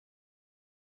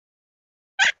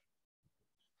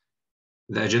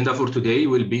The agenda for today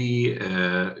will be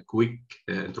a quick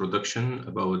introduction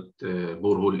about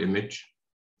borehole image,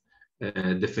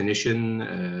 definition,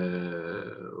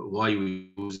 why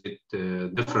we use it,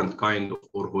 different kind of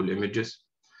borehole images.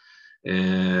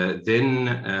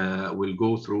 Then we'll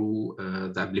go through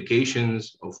the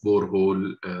applications of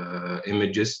borehole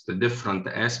images, the different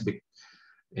aspects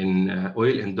in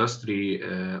oil industry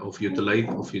of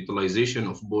utilization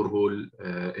of borehole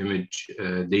image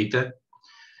data.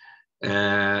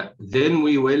 Then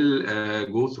we will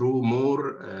go through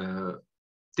more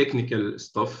technical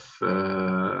stuff,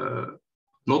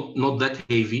 not that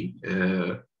heavy,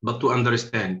 but to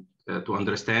understand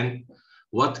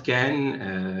what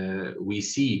can we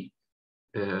see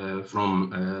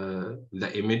from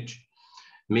the image,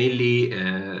 mainly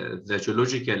the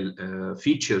geological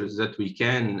features that we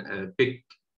can pick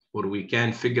or we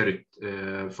can figure it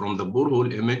from the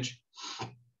borehole image.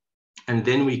 And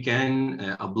then we can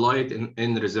apply it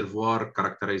in reservoir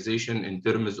characterization in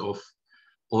terms of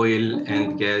oil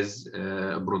and gas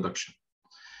production.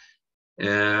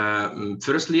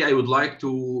 Firstly, I would like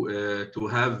to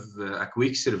have a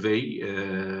quick survey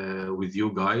with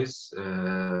you guys.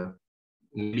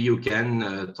 Maybe you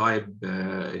can type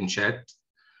in chat.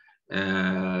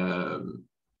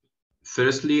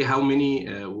 Firstly, how many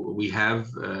we have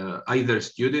either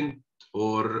student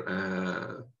or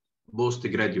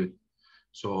postgraduate?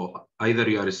 So either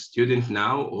you are a student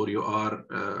now or you are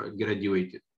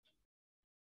graduated.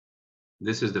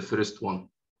 This is the first one.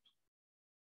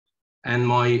 And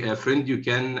my friend, you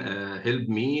can help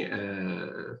me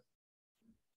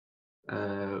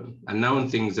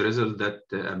announcing the result that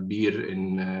appear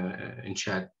in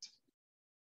chat.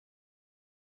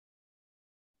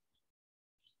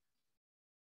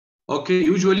 Okay,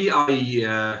 usually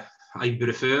I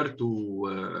prefer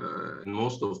to, in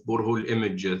most of borehole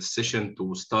image session,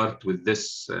 to start with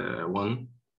this one.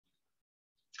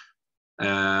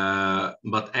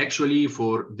 But actually,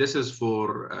 this is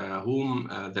for whom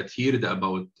that heard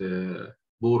about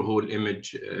borehole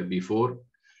image before.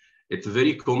 It's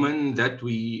very common that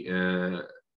we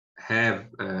have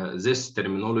this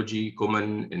terminology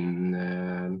common in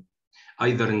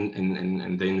either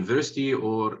in the university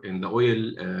or in the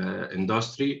oil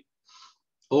industry.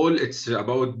 All it's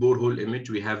about borehole image.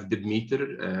 We have depth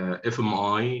meter,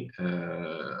 FMI,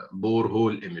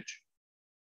 borehole image.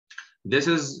 This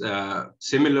is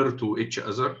similar to each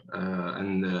other,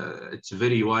 and it's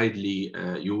very widely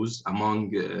used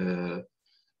among the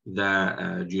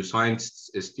geoscience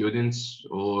students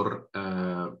or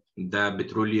the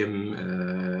petroleum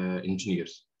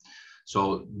engineers.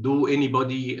 So do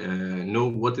anybody know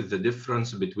what is the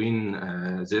difference between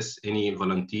this? Any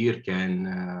volunteer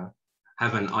can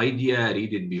have an idea,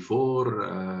 read it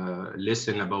before,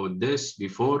 listen about this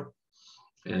before,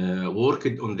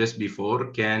 worked on this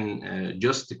before, can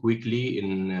just quickly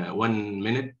in 1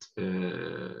 minute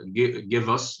give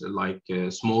us like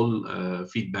a small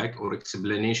feedback or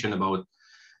explanation about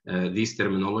this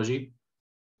terminology.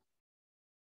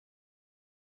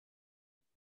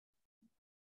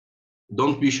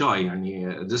 Don't be shy. I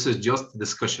mean, this is just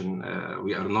discussion.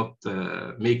 We are not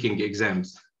making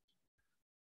exams.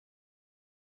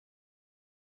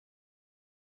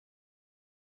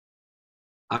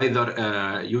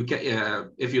 Either you can,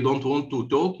 if you don't want to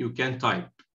talk, you can type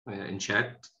in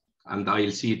chat, and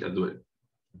I'll see it as well.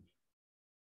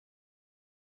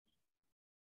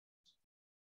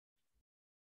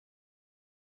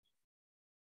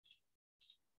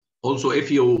 Also, if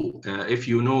you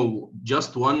know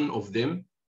just one of them,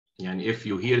 and if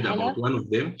you heard about one of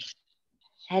them.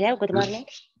 Hello, good morning.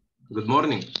 Good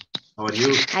morning. How are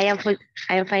you? I am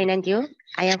fine, and you?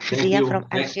 I am Fuzia from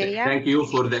Algeria. Thank you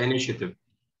for the initiative.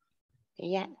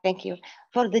 Yeah, thank you.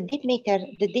 For the depth meter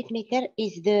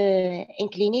is the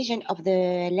inclination of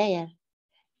the layer.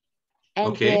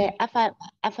 And okay. The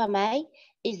FMI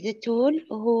is the tool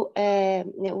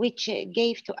which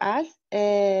gave to us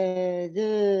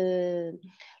the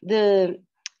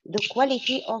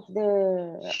quality of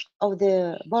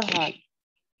the borehole.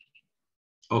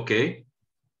 Okay.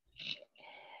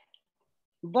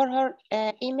 Borehole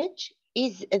image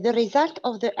is the result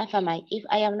of the FMI, if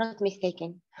I am not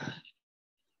mistaken.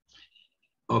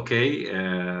 Okay,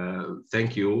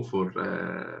 thank you for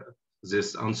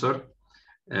this answer.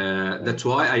 That's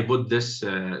why I put this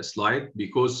slide,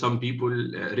 because some people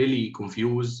really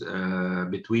confuse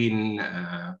between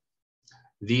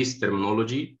these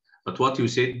terminology. But what you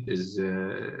said is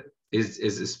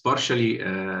partially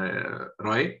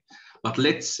right. But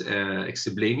let's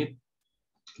explain it.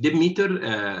 Depth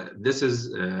meter, this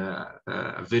is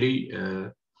a very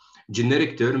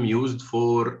generic term used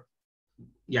for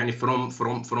يعني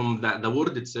from the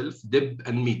word itself, dip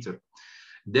and meter.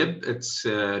 Dip, it's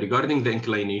regarding the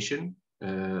inclination,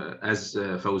 as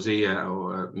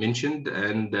Fawzia mentioned,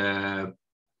 and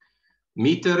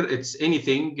meter, it's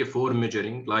anything for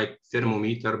measuring, like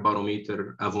thermometer,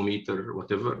 barometer, avometer,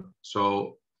 whatever.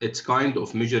 So it's kind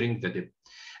of measuring the dip.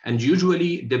 And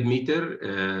usually dip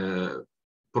meter,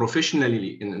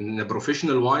 professionally, in a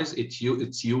professional wise, it's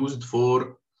used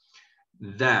for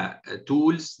the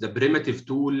tools, the primitive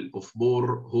tool of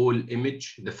borehole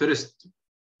image. The first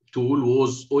tool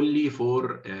was only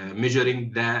for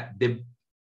measuring the dip,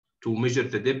 to measure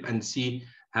the dip and see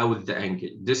how is the angle.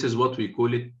 This is what we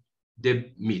call it,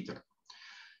 dip meter.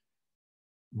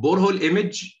 Borehole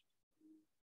image,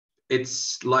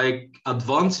 it's like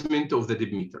advancement of the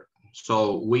dip meter.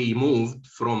 So we moved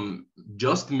from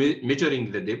just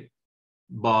measuring the dip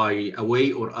by a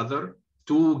way or other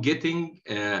to getting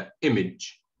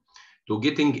image,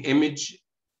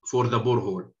 for the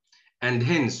borehole. And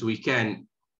hence we can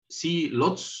see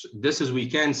lots, this is we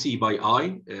can see by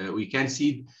eye, we can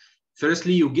see,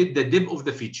 firstly, you get the dip of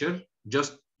the feature,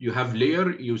 just you have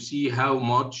layer, you see how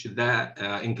much the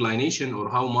inclination or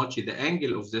how much the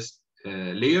angle of this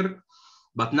layer,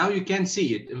 but now you can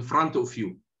see it in front of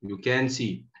you, you can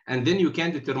see, and then you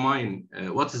can determine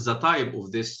what is the type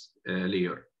of this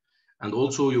layer. And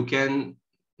also you can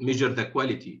measure the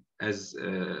quality as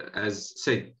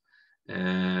said,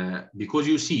 because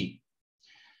you see,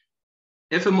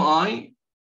 FMI,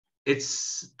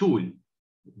 it's tool.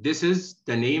 This is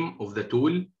the name of the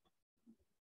tool,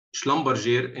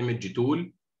 Schlumberger image tool,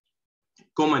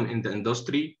 common in the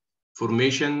industry.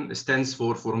 Formation stands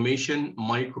for Formation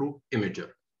Micro Imager.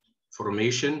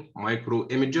 Formation Micro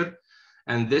Imager,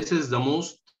 and this is the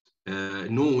most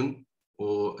known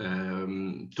or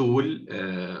tool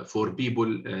for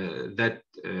people that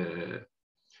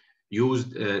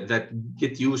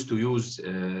get used to use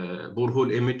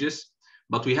borehole images.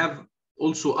 But we have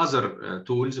also other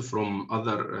tools from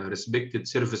other respected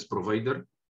service provider,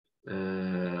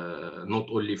 not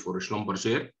only for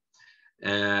Schlumberger.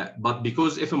 But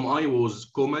because FMI was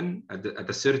common at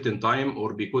a certain time,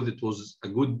 or because it was a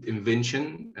good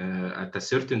invention at a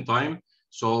certain time,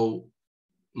 so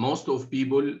most of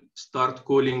people start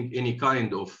calling any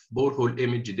kind of borehole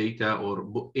image data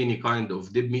or any kind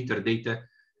of dip meter data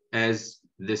as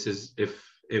this is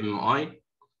FMI,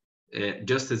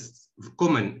 just as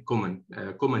common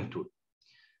tool.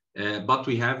 But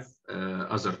we have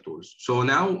other tools. So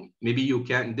now maybe you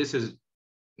can, this is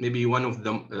maybe one of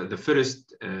the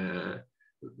first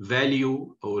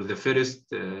value or the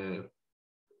first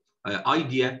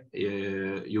idea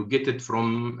you get it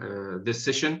from this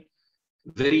session.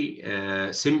 Very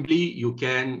simply, you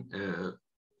can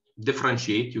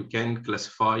differentiate, you can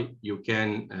classify, you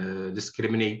can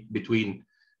discriminate between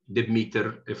dip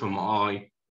meter, FMI,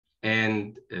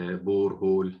 and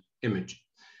borehole image.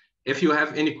 If you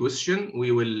have any question,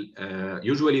 we will,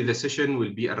 usually the session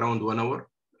will be around 1 hour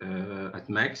at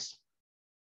max.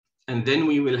 And then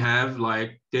we will have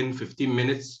like 10-15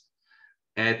 minutes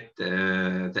at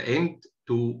the end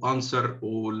to answer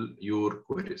all your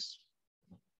queries.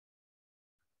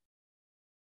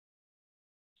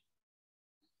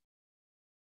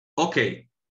 Okay.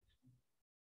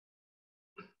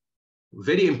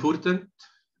 Very important,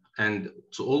 and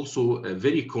it's also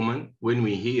very common when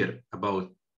we hear about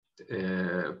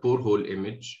borehole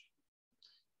image,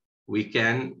 we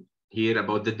can hear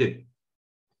about the dip.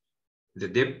 The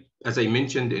dip, as I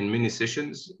mentioned in many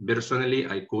sessions, personally,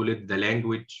 I call it the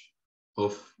language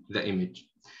of the image.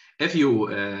 If you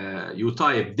you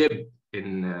type dip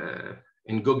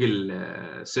in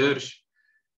Google search,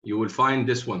 you will find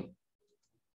this one,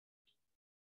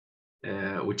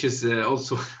 which is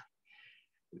also,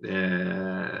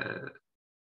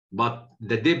 but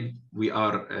the dip we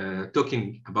are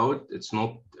talking about, it's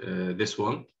not this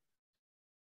one.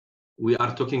 We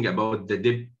are talking about the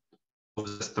dip of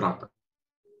the strata,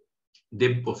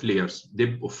 dip of layers,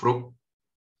 dip of rock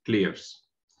layers.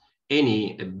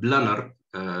 Any planar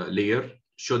layer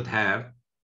should have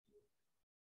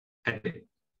a dip.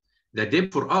 The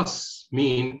dip for us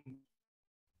means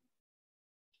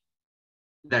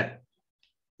that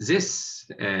this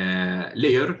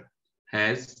layer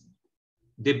has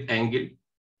dip angle.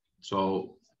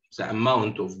 So the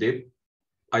amount of dip,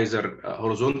 either a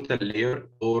horizontal layer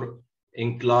or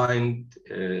inclined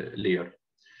layer.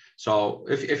 So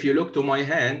if you look to my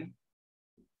hand,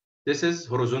 this is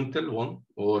horizontal one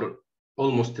or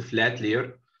almost a flat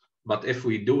layer. But if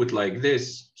we do it like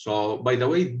this, so by the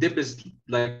way, dip is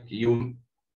like you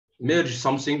merge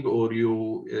something, or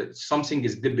you something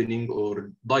is dipping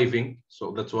or diving.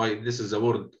 So that's why this is the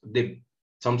word dip.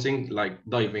 something like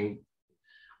diving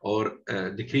or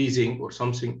decreasing or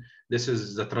something. This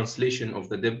is the translation of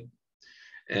the dip.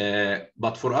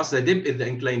 But for us, the dip is the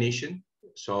inclination.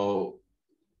 So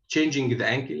changing the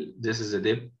angle, this is a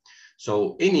dip.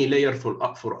 So any layer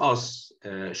for us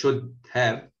should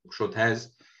has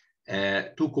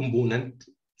two components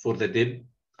for the dip,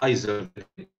 either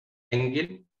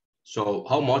angle. So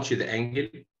how much is the angle?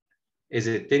 Is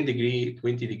it 10 degree,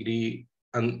 20 degree,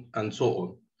 and so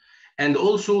on. And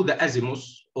also the azimuth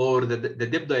or the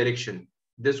dip direction.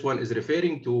 This one is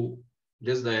referring to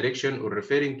this direction or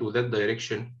referring to that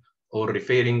direction or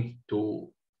referring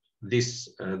to this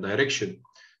direction.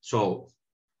 So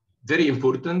very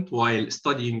important while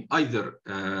studying either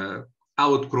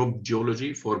outcrop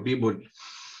geology for people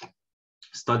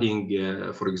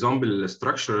studying, for example,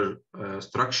 structural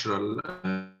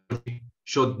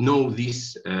should know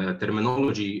this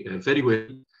terminology very well.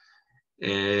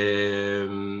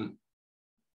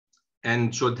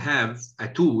 And should have a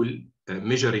tool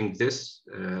measuring this.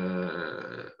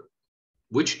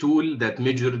 Which tool that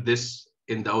measure this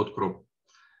in the outcrop?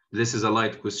 This is a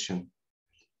light question.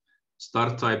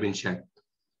 Start type in chat.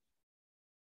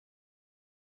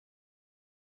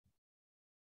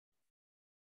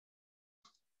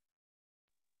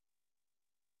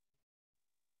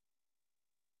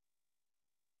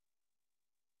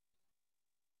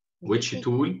 Which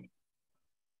tool?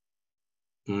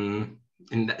 In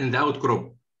the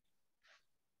outcrop.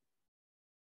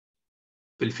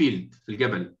 في الفيلد, في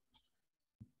الجبل.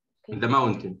 In the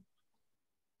mountain.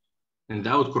 In the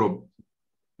outcrop.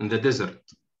 In the desert.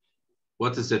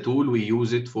 What is the tool we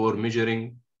use it for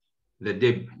measuring the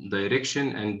dip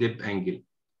direction and dip angle?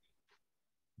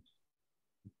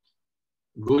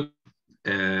 Good.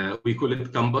 We call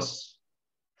it compass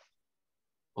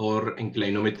or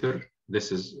inclinometer.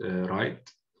 This is right.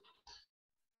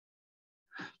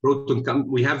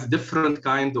 We have different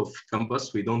kind of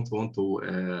compass. We don't want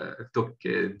to talk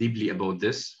deeply about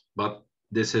this, but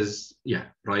this is, yeah,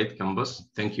 right, compass.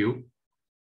 Thank you.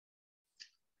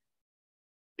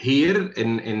 Here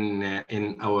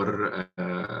in our,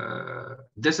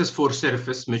 this is for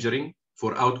surface measuring,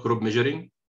 for outcrop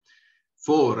measuring,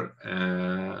 for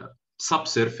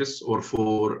subsurface or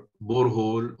for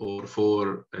borehole or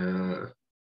for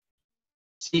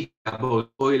seek about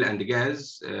oil and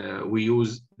gas, we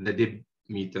use the dip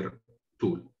meter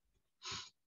tool.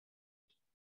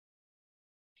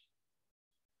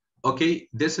 Okay,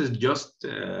 this is just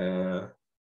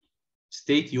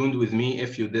stay tuned with me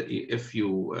if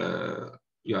you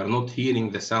are not hearing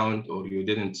the sound or you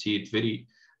didn't see it very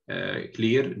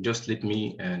clear. Just let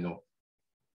me know.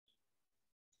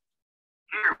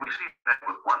 Here we see that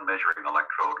with one measuring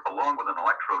electrode along with an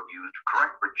electrode used to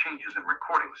correct for changes in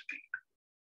recording speed.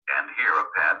 And here a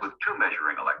pad with two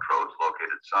measuring electrodes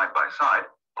located side by side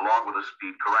along with a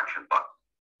speed correction button.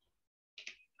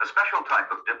 A special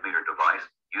type of dip meter device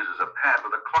uses a pad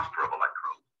with a cluster of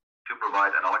electrodes to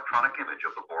provide an electronic image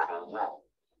of the borehole wall.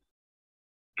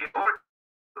 In order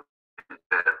to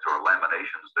beds or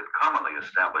laminations that commonly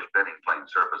establish bedding plane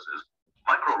surfaces,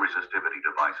 micro-resistivity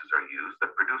devices are used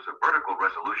that produce a vertical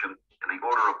resolution in the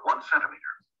order of 1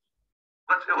 centimeter.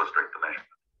 Let's illustrate the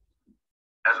measurement.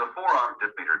 As a 4-arm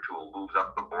dip meter tool moves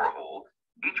up the borehole,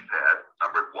 each pad,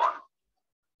 numbered 1,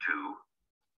 2,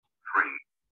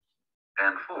 3,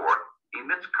 and 4,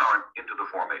 emits current into the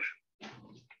formation.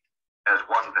 As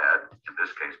one pad, in this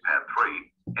case pad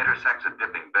 3, intersects a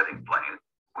dipping bedding plane,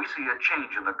 we see a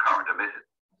change in the current emitted.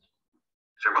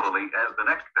 Similarly, as the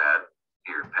next pad,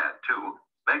 here pad 2,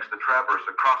 makes the traverse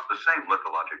across the same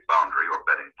lithologic boundary or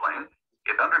bedding plane,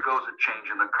 it undergoes a change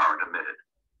in the current emitted,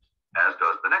 as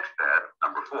does the next pad,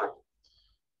 number 4.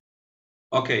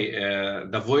 Okay,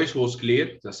 the voice was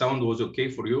clear. The sound was okay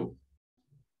for you?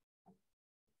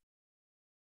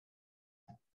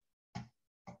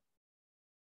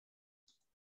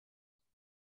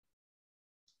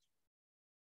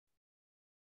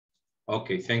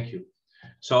 Okay, thank you.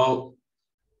 So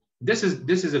this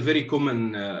is a very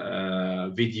common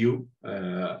video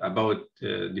about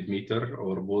dip meter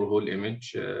or borehole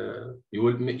image.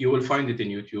 You will find it in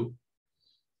YouTube,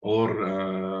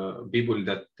 or people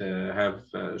that have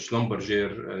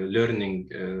Schlumberger learning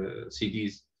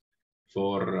CDs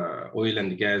for oil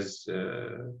and gas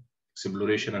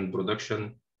exploration and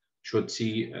production should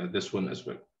see this one as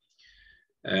well.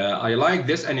 I like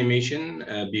this animation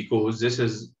because this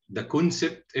is the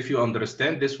concept. If you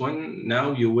understand this one,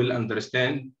 now you will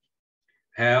understand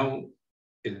how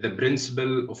the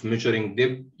principle of measuring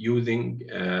dip using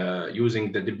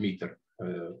the dip meter.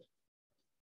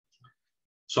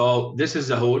 So this is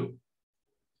the hole.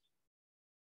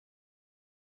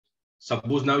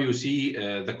 suppose now you see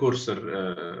the cursor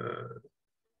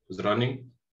is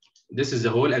running. This is the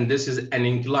hole, and this is an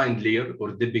inclined layer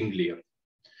or dipping layer.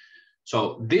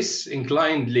 So this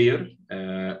inclined layer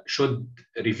should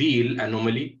reveal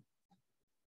anomaly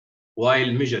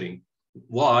while measuring.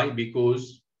 Why?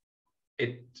 Because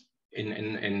it in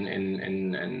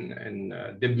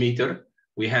depth meter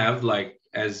we have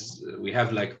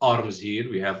like arms here.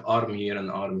 We have arm here and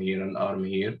arm here and arm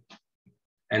here,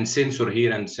 and sensor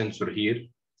here and sensor here.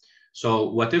 So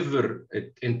whatever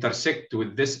it intersect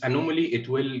with this anomaly, it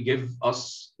will give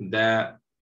us the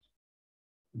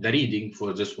reading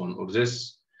for this one, or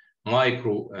this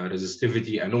micro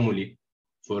resistivity anomaly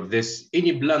for this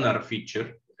any planar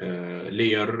feature,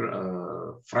 layer,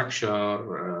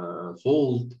 fracture,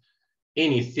 fold,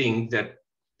 anything that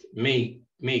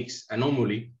makes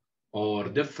anomaly or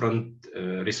different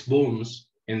response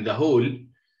in the hole,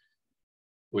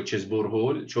 which is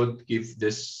borehole, should give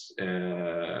this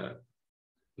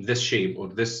this shape or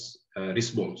this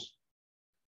response.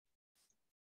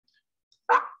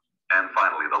 And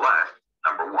finally, the last,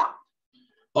 number 1.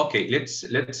 Okay,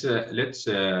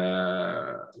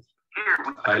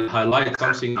 I'll highlight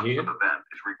something here. Event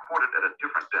is recorded at a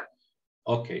different depth.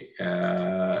 Okay,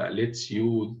 let's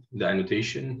use the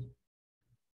annotation.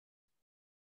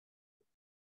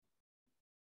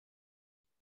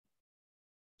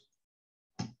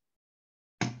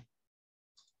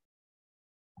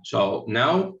 So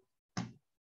now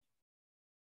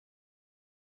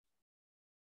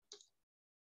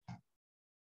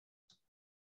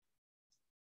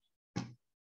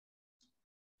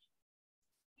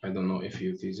I don't know if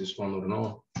you see this one or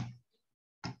no.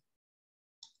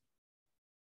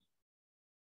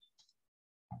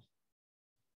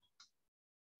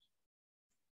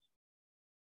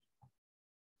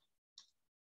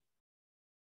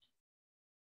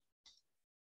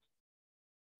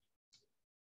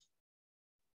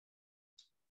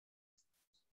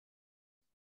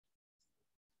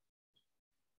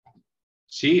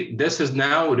 See, this is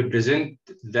now represent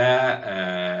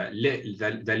the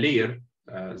layer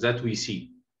that we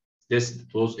see. This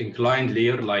was inclined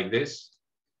layer like this.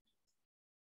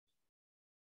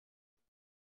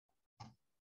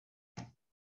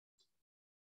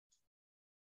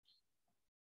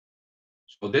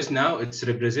 So this now it's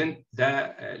represent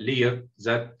the layer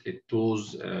that it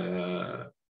was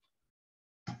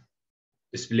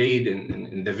displayed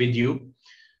in the video.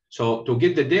 So to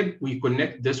get the depth, we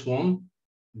connect this one.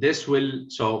 This will,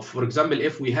 so for example,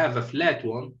 if we have a flat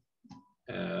one,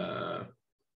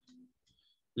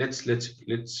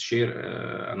 let's share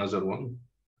another one.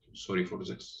 Sorry for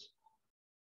this.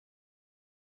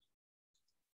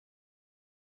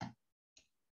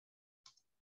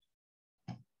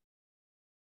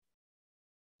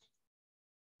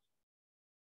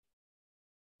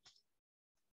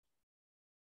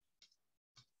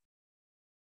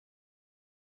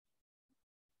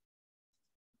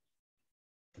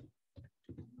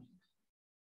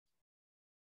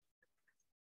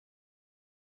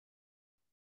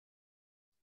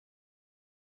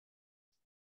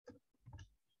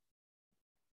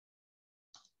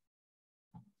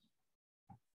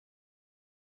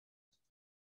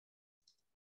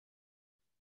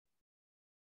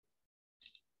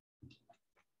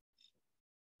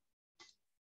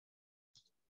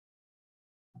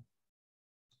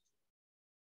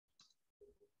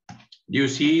 Do you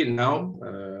see now?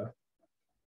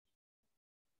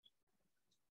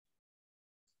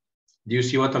 Do you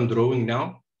see what I'm drawing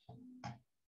now?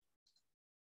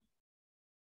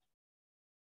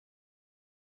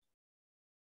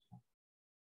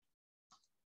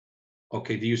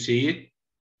 Okay, do you see it?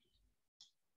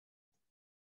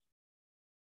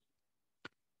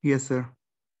 Yes, sir.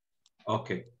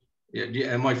 Okay.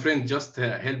 Yeah, my friend just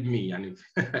help me.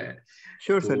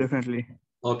 Sure, sir, definitely.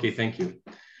 Okay, thank you.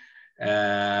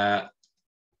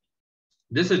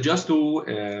 This is just to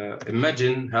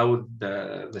imagine how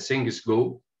the things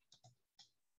go.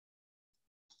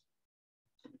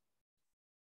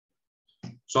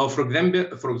 So for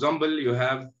example, you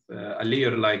have a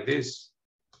layer like this.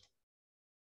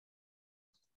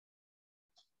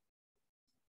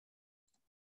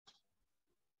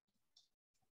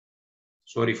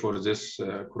 Sorry for this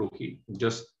croquis,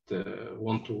 just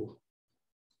want to.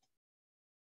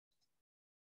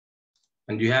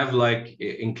 And you have like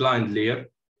inclined layer.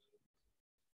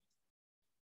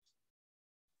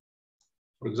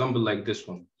 For example, like this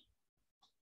one.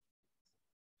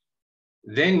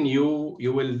 Then you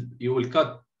will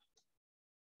cut,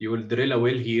 you will drill a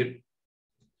well here,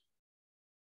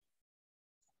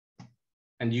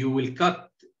 and you will cut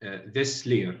this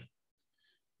layer.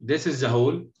 This is the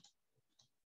hole.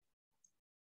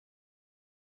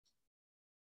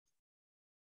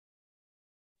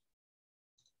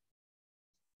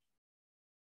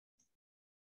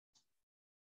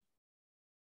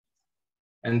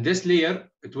 And this layer,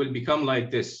 it will become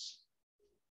like this.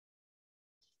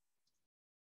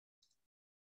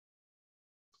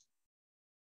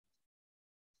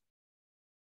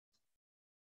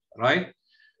 Right?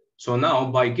 So now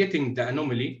by getting the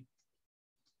anomaly,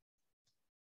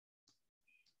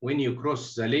 when you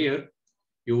cross the layer,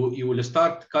 you will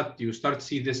start you start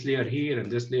see this layer here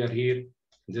and this layer here,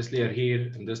 and this layer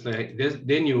here, and this layer,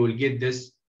 then you will get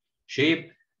this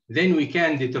shape. Then we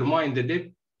can determine the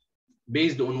depth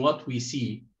based on what we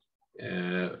see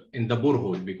in the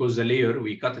borehole, because the layer,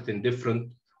 we cut it in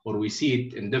different, or we see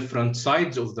it in different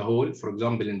sides of the hole. For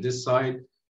example, in this side,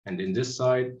 and in this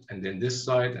side, and then this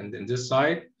side, and then this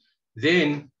side.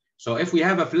 Then, so if we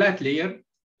have a flat layer,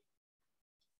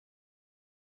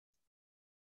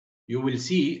 you will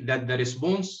see that the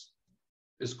response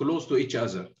is close to each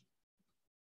other,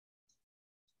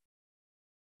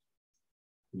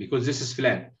 because this is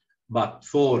flat. But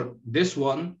for this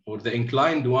one, or the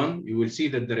inclined one, you will see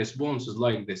that the response is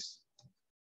like this.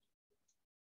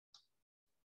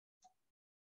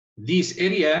 This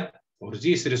area, or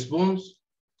this response,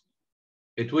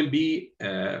 it will be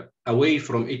away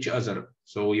from each other.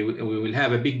 So we will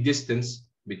have a big distance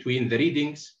between the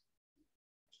readings.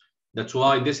 That's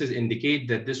why this is indicate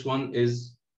that this one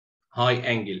is high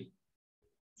angle.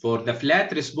 For the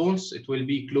flat response, it will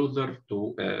be closer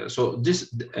to, so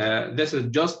this is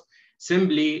just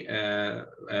simply,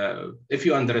 if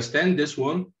you understand this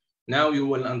one, now you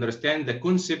will understand the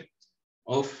concept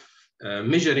of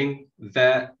measuring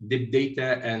the depth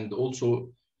data, and also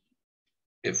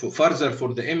further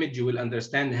for the image, you will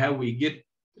understand how we get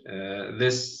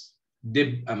this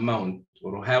depth amount,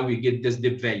 or how we get this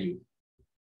depth value.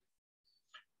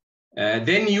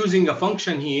 Then using a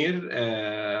function here,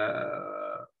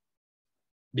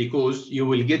 because you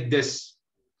will get this,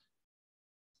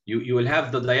 you will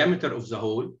have the diameter of the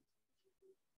hole,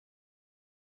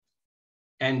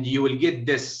 and you will get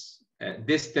this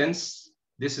distance.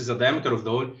 This is the diameter of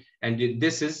the hole, and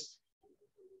this is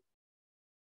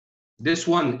this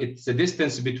one. It's the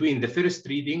distance between the first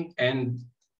reading and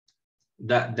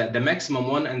the maximum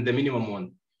one and the minimum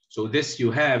one. So this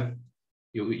you have,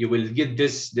 you will get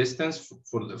this distance.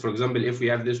 For example, if we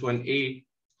have this one A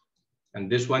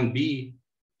and this one B,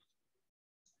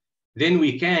 then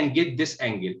we can get this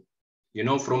angle, you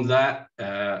know, from the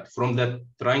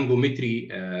trigonometry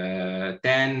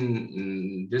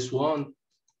tan, this one,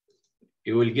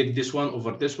 you will get this one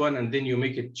over this one, and then you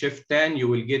make it shift tan, you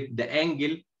will get the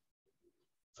angle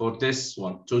for this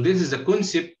one. So this is a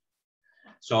concept.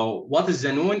 So what is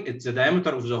the known? It's the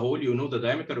diameter of the hole. You know the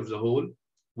diameter of the hole.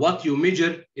 What you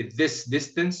measure is this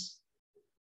distance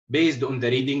based on the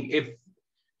reading. If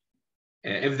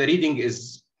the reading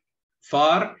is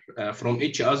far from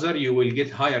each other, you will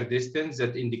get higher distance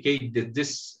that indicate that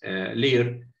this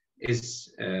layer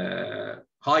is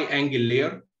high angle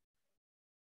layer.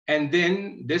 And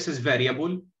then this is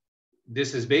variable.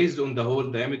 This is based on the whole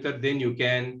diameter. Then you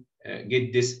can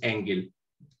get this angle,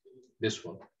 this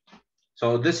one.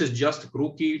 So this is just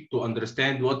crooky to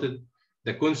understand what is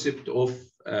the concept of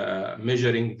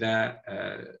measuring the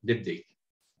depth data.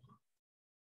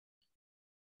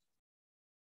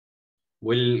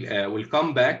 We'll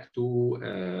come back to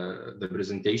the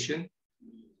presentation.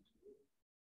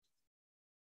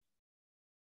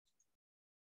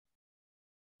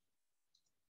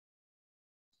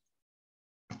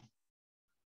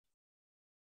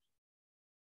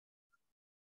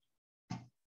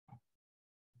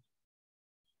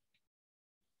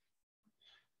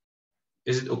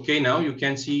 Is it okay now? You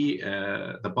can see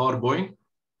the PowerPoint?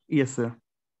 Yes, sir.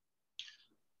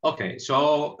 Okay,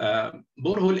 so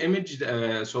borehole image,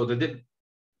 so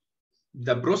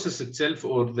the process itself,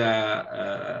 or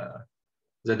the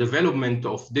development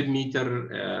of depth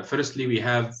meter, firstly we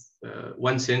have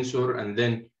one sensor, and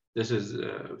then this is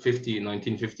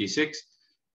 1956.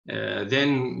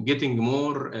 Then getting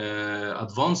more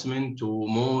advancement to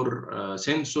more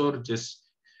sensor, just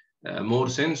more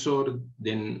sensor,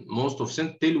 then most of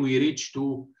sensor, till we reach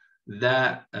to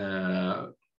the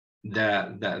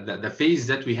phase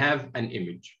that we have an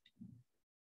image.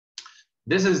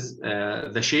 This is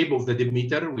the shape of the depth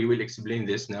meter. We will explain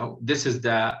this now. This is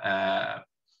the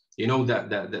you know,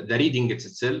 the reading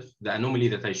itself, the anomaly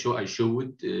that I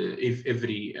showed. If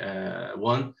every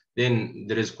one, then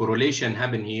there is correlation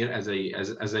happen here as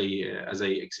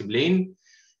I explained.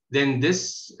 Then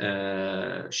this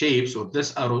shapes, or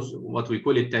this arrows, what we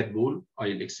call it tadpole,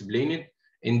 I'll explain it,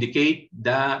 indicate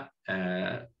the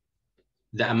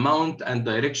amount and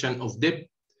direction of depth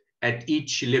at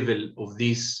each level of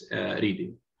this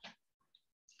reading.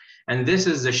 And this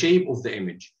is the shape of the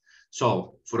image.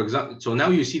 So for example, so now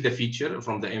you see the feature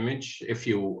from the image. If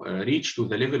you reach to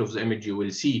the level of the image, you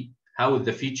will see how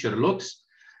the feature looks.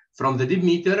 From the depth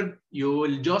meter, you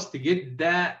will just get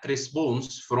the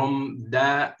response from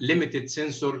the limited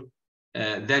sensor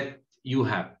that you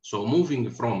have. So moving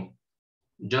from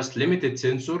just limited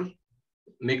sensor,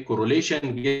 make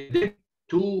correlation, get it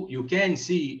to, you can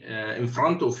see in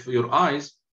front of your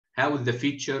eyes how the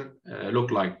feature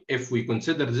look like if we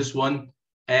consider this one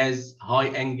as high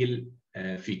angle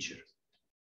feature.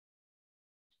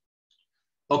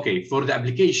 Okay, for the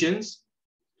applications,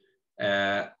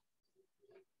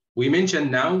 we mentioned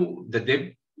now the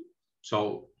depth,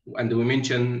 so, and we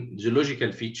mentioned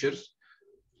geological features.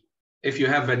 If you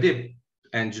have a depth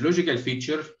and geological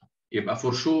feature,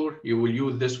 for sure you will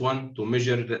use this one to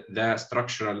measure the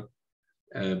structural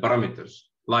parameters,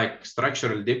 like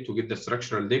structural depth to get the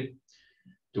structural depth,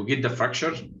 to get the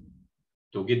fracture,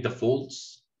 to get the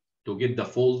faults, to get the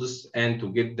folds, and to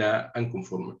get the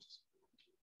unconformities.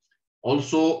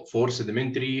 Also for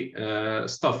sedimentary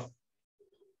stuff,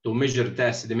 to measure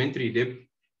the sedimentary depth.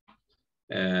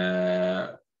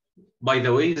 By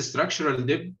the way, the structural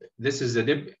depth, this is the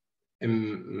depth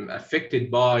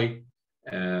affected by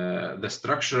the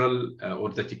structural or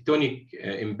the tectonic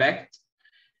impact.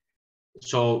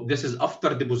 So this is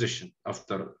after deposition.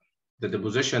 After the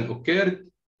deposition occurred,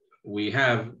 we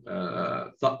have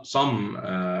some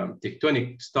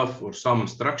tectonic stuff or some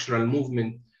structural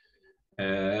movement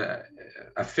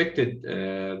affected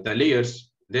the layers.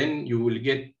 Then you will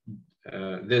get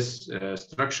this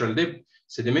structural depth.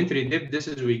 Sedimentary depth, this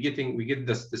is we get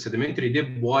the sedimentary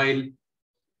depth while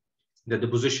the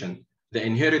deposition, the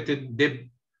inherited depth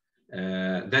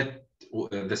that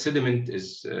the sediment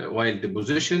is while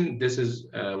deposition. This is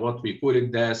what we call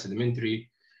it, the sedimentary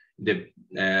depth.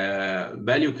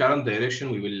 Value current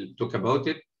direction, we will talk about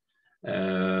it.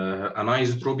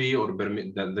 Anisotropy or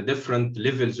the different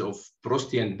levels of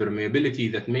porosity and permeability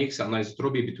that makes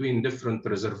anisotropy between different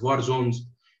reservoir zones.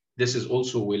 This is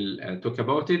also we'll talk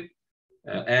about it.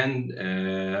 And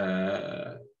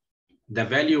the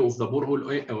value of the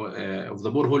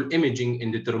borehole imaging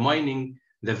in determining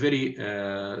the very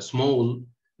small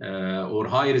or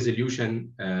high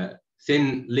resolution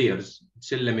thin layers,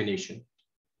 cell lamination.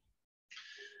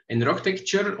 In rock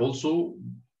texture also,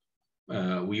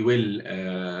 we will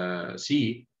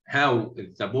see how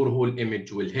the borehole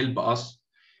image will help us,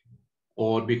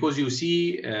 or because you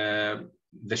see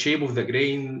the shape of the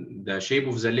grain, the shape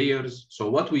of the layers. So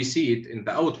what we see it in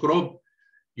the outcrop,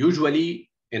 usually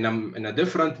in a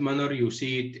different manner, you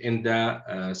see it in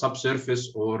the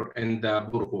subsurface or in the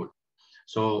borehole.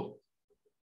 So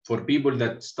for people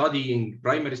that studying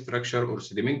primary structure or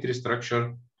sedimentary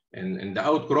structure in the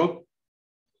outcrop,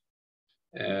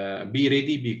 be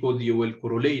ready, because you will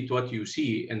correlate what you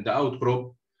see in the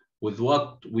outcrop with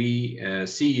what we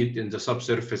see it in the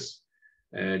subsurface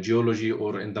geology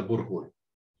or in the borehole.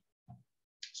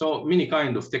 So many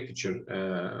kind of texture,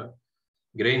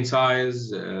 grain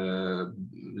size,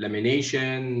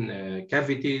 lamination,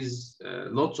 cavities,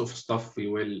 lots of stuff we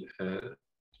will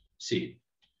see.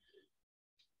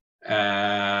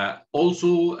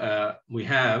 Also, we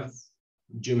have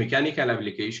geomechanical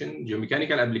application.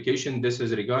 Geomechanical application, this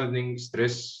is regarding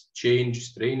stress change,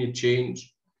 strain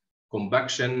change,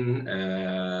 compaction,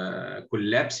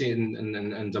 collapsing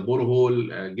in the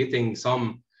borehole, getting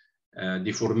some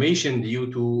deformation due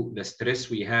to the stress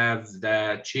we have,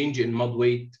 the change in mud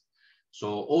weight. So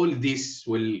all this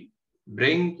will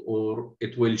bring, or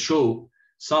it will show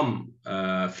some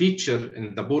feature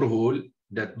in the borehole,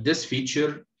 that this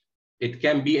feature, it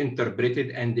can be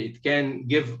interpreted and it can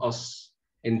give us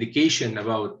indication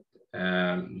about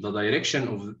the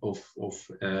direction of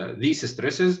these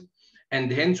stresses, and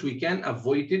hence we can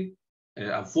avoid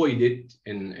it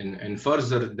in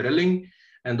further drilling.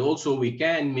 And also we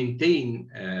can maintain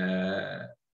a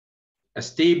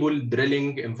stable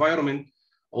drilling environment.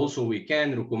 Also we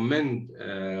can recommend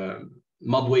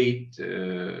mud weight,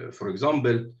 for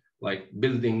example, like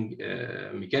building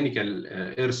mechanical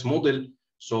earth model.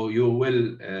 So you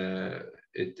will,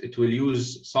 it will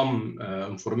use some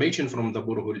information from the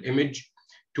borehole image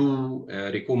to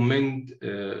recommend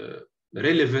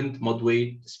relevant mud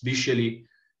weight, especially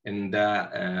in the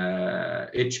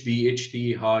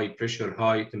HPHT, high pressure,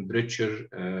 high temperature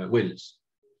wells.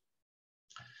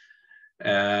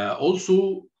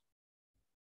 Also,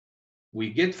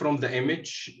 we get from the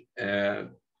image,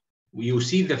 you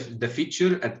see the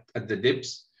feature at the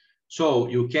depths. So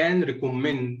you can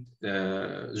recommend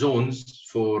zones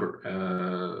for,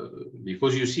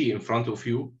 because you see in front of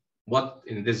you what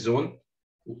in this zone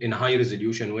in a high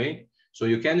resolution way. So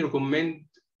you can recommend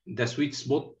the sweet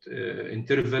spot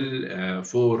interval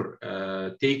for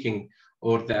taking,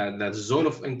 or the zone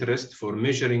of interest for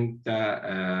measuring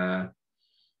the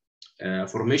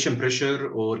formation pressure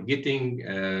or getting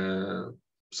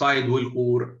sidewall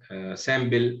core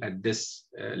sample at this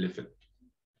level.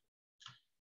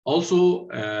 Also,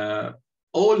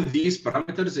 all these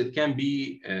parameters, it can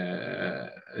be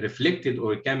reflected,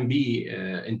 or it can be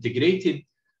integrated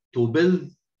to build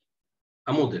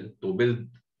a model, to build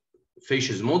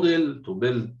facies model, to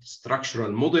build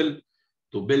structural model,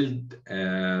 to build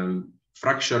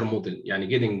fracture model. Yani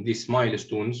getting these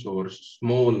milestones or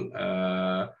small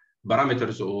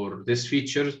parameters or these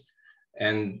features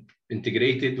and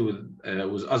integrated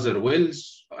with other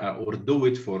wells, or do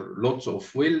it for lots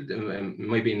of wells,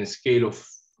 maybe in a scale of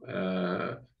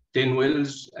 10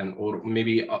 wells, and or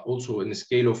maybe also in a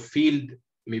scale of field,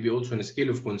 maybe also in a scale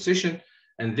of concession,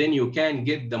 and then you can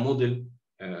get the model,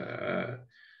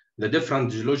 the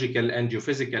different geological and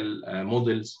geophysical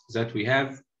models that we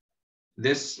have.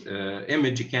 This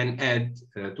image can add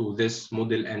to this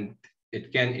model, and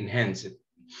it can enhance it.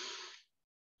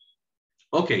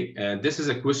 Okay, this is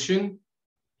a question.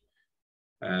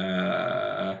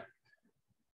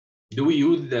 Do we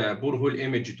use the borehole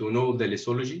image to know the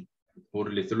lithology or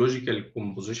lithological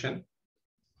composition?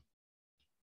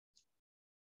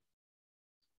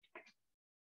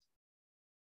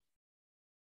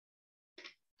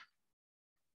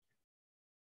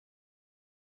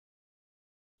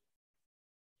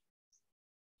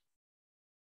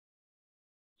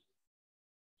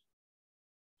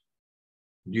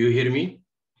 Do you hear me?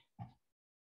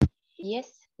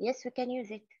 Yes, yes, we can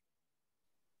use it.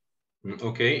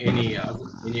 Okay, any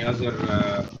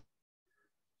other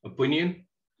opinion?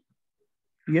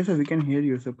 Yes, sir, we can hear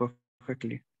you, sir,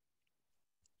 perfectly.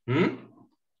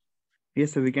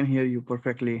 Yes, sir, we can hear you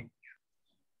perfectly.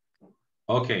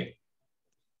 Okay.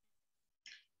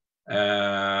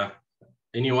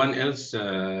 Anyone else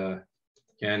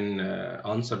can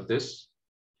answer this?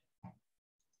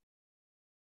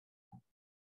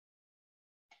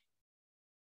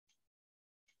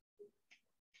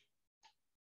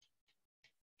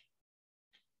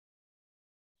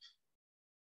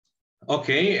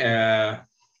 Okay.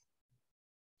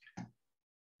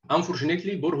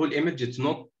 Unfortunately, borehole image is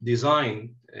not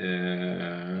designed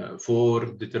for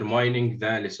determining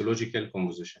the lithological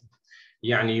composition.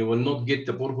 Yani you will not get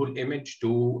the borehole image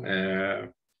to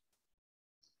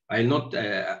I'll not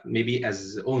maybe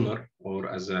as owner or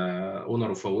as a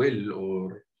owner of a well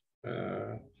or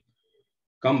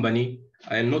company,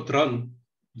 I'll not run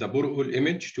the borehole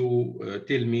image to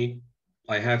tell me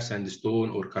I have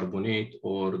sandstone or carbonate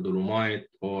or dolomite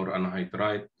or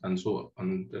anhydrite and so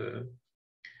on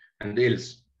and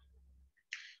else.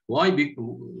 Why?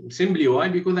 Simply why?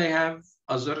 Because I have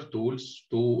other tools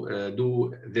to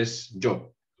do this job.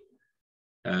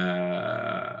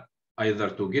 Either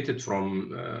to get it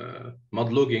from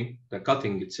mud logging, the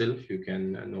cutting itself, you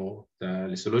can know the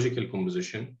lithological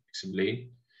composition,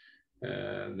 explain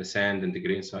the sand and the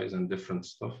grain size and different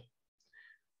stuff.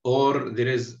 Or there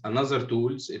is another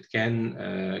tools, it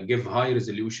can give high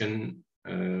resolution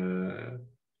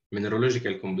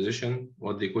mineralogical composition,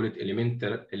 what they call it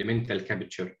elemental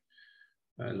capture,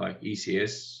 like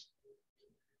ECS.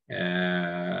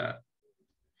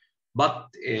 But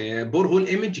borehole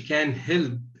image can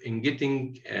help in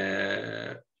getting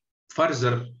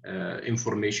further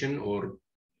information or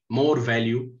more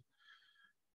value,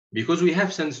 because we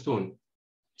have sandstone,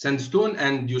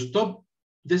 and you stop.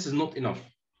 This is not enough.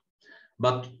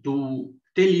 But to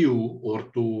tell you or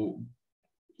to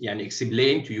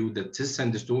explain to you that this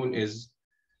sandstone is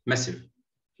massive,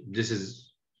 this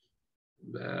is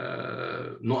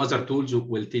no other tools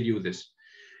will tell you this.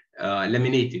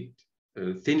 Laminated,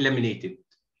 thin laminated,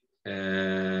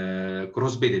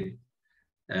 cross-bedded.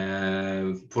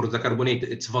 For the carbonate,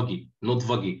 it's vuggy, not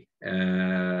vuggy.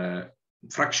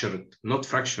 Fractured, not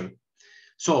fractured.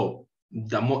 So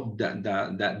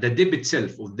the dip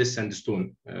itself of this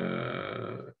sandstone,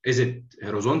 is it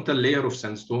horizontal layer of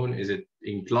sandstone? Is it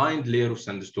inclined layer of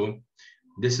sandstone?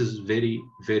 This is very,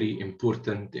 very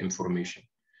important information.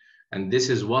 And this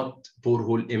is what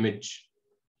borehole image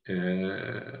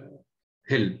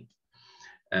help.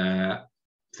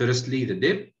 Firstly, the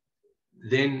dip,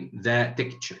 then the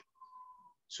texture.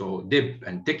 So dip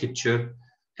and texture,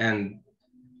 and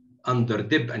under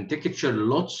dip and texture,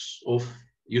 lots of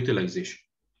utilization.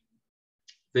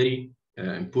 Very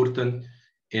important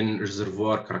in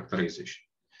reservoir characterization.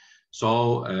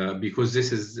 So because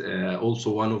this is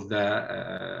also one of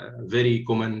the very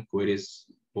common queries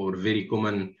or very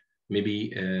common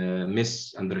maybe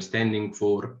misunderstanding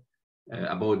for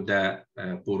about the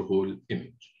borehole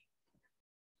image.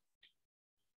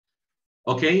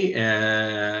 Okay,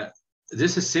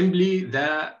 this is simply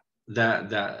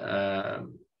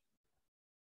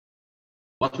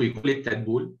what we call it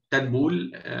tadpole.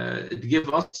 Tadpole, it gives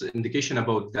us indication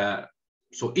about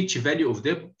so each value of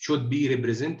depth should be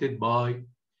represented by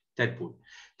tadpole.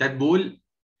 Tadpole,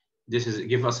 this is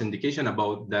give us indication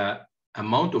about the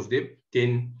amount of depth,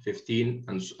 10, 15,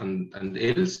 and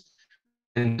else.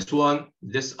 And this one,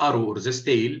 this arrow or this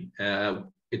tail,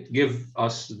 it gives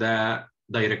us the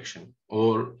direction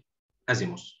or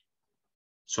azimuth.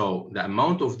 So the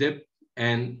amount of depth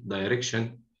and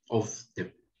direction of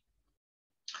depth.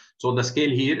 So the scale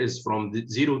here is from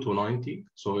 0 to 90.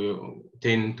 So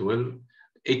 10, 12.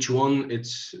 Each one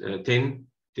it's 10,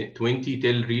 20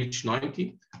 till reach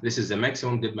 90. This is the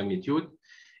maximum depth magnitude.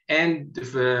 And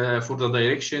for the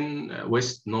direction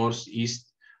west, north,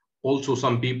 east, also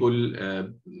some people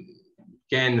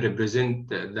can represent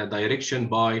the direction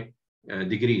by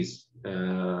degrees.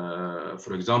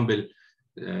 For example,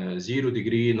 0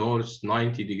 degree north,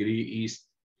 90 degree east,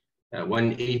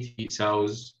 180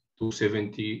 south,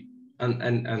 270,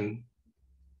 and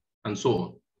so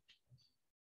on.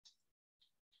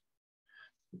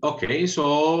 Okay,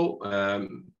 so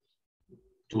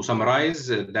to summarize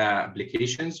the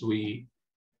applications, we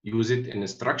use it in a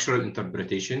structural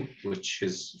interpretation, which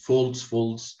is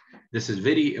faults. This is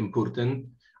very important.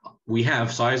 We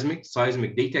have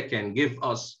seismic data can give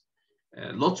us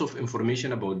lots of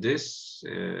information about this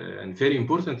and very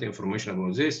important information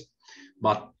about this.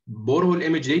 But borehole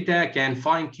image data can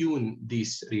fine-tune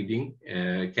this reading,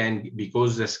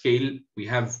 because the scale, we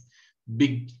have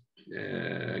big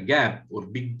gap or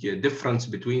big difference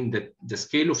between the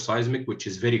scale of seismic, which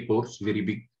is very coarse, very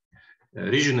big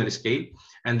regional scale,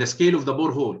 and the scale of the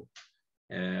borehole,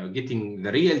 getting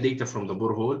the real data from the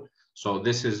borehole. So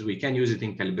this is, we can use it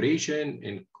in calibration,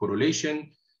 in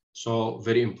correlation. So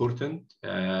very important.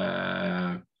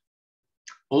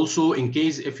 Also, in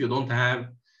case if you don't have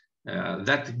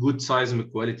that good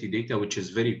seismic quality data, which is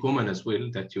very common as well,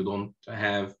 that you don't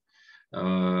have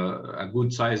a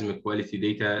good seismic quality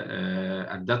data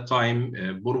at that time,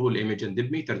 borehole image and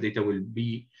depth meter data will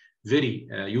be very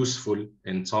useful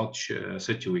in such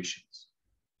situations.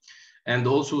 And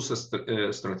also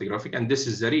stratigraphic, and this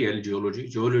is the real geology.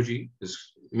 Geology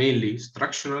is mainly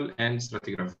structural and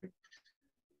stratigraphic.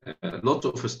 Lots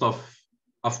of stuff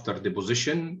after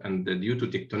deposition and due to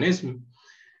tectonism,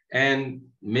 and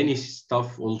many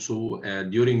stuff also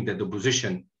during the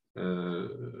deposition,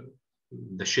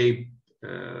 the shape,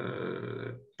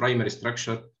 primary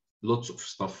structure, lots of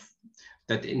stuff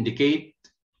that indicate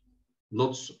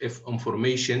lots of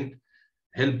information,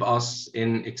 help us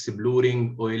in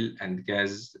exploring oil and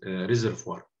gas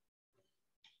reservoir.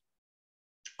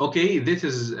 Okay, this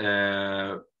is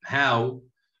how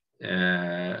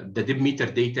the depth meter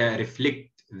data reflect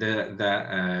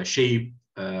the shape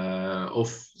of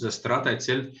the strata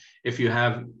itself. If you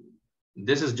have,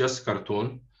 this is just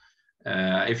cartoon.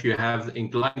 If you have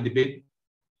inclined bed,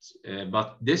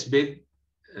 but this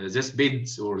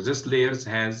beds or this layers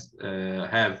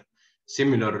have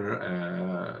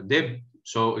similar depth,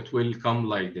 so it will come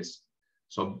like this.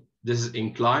 So this is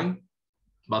inclined,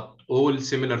 but all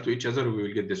similar to each other. We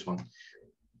will get this one.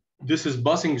 This is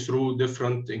passing through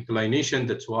different inclination.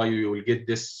 That's why you will get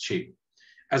this shape.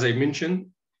 As I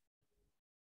mentioned,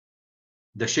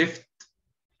 the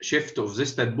shift of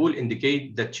this tadpole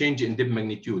indicate the change in depth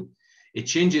magnitude. A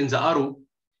change in the arrow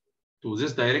to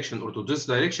this direction or to this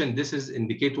direction, this is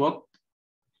indicate what?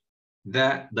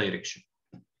 The direction.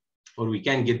 Or we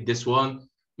can get this one.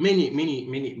 Many,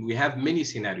 we have many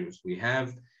scenarios. We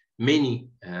have many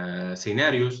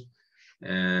scenarios,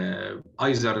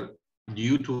 either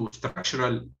due to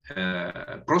structural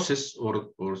process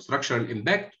or structural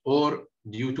impact, or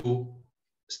due to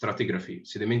stratigraphy,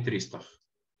 sedimentary stuff.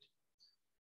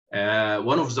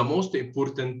 One of the most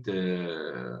important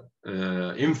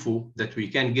info that we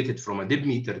can get it from a depth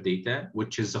meter data,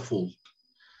 which is a fault.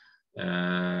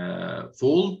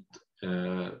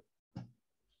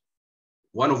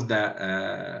 One of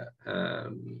the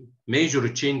major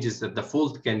changes that the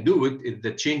fault can do it is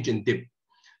the change in depth.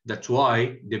 That's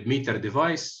why depth meter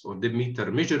device or depth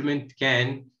meter measurement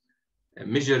can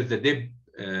measure the depth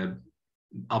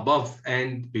above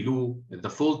and below the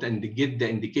fault and get the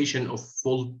indication of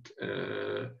fault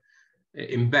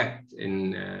impact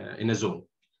in a zone.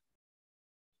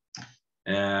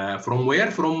 From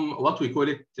where? From what we call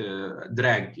it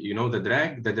drag. You know, the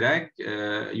drag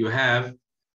you have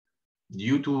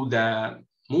due to the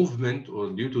movement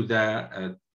or due to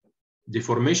the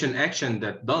deformation action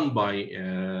that done by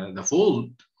the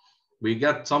fault, we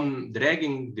got some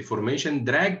dragging deformation.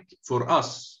 Drag for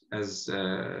us as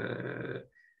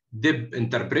dip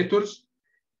interpreters,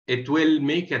 it will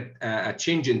make a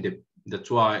change in dip.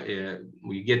 That's why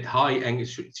we get high angle.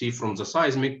 See from the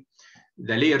seismic,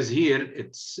 the layers here,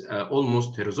 it's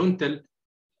almost horizontal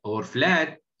or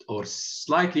flat or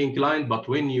slightly inclined. But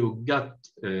when you get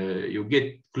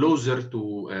closer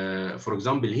to, for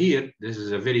example, here, this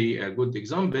is a very good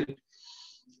example.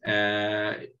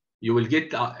 You will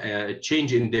get a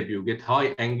change in depth. You get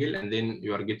high angle, and then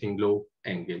you are getting low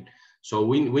angle. So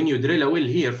when you drill a well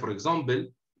here, for example,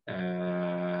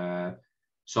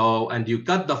 and you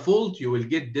cut the fault, you will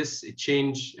get this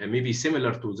change, maybe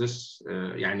similar to this,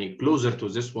 yani closer to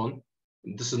this one.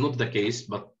 This is not the case,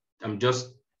 but I'm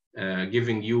just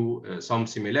giving you some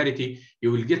similarity.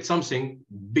 You will get something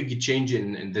big change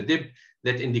in the depth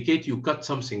that indicate you cut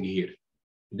something here.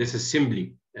 This is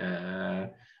simply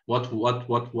what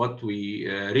we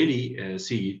really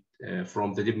see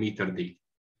from the depth meter data.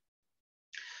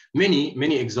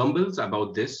 Many examples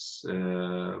about this.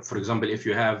 For example, if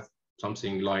you have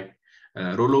something like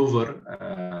rollover,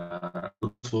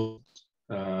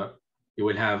 you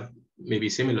will have maybe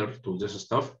similar to this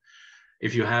stuff.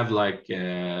 If you have like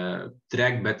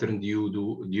drag pattern due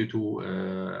to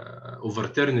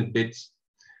overturned beds,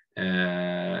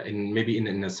 maybe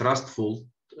in a thrust fault,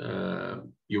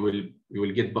 you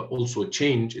will get also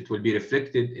change. It will be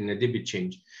reflected in a depth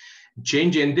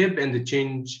change in depth, and the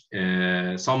change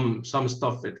some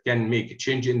stuff it can make a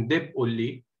change in depth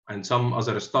only, and some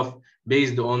other stuff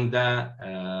based on the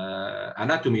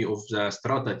anatomy of the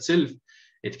strata itself,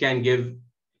 it can give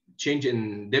change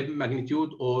in depth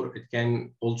magnitude, or it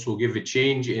can also give a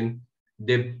change in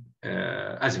depth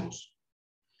azimuth.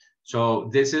 So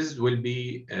this will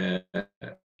be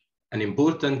an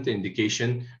important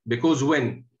indication, because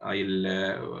when I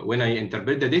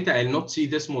interpret the data, I'll not see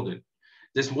this model.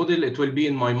 This model, it will be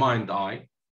in my mind eye,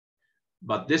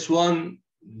 but this one,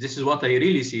 this is what I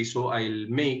really see. So I'll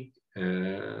make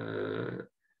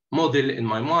model in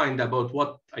my mind about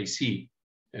what I see,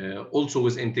 also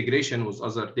with integration with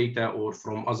other data or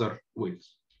from other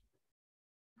wells.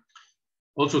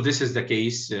 Also, this is the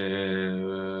case.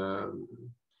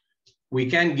 We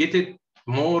can get it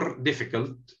more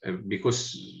difficult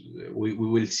because we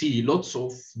will see lots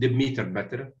of depth meter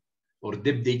pattern or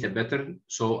depth data pattern.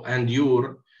 So, and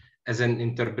as an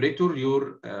interpreter,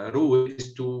 your role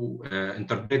is to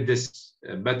interpret this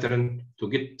pattern to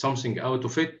get something out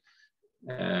of it.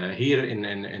 Here in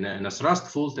a thrust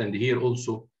fault, and here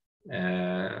also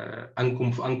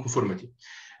unconformity.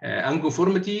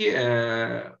 Unconformity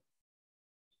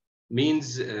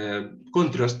means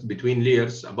contrast between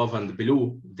layers above and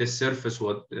below this surface.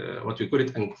 What we call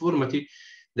it unconformity,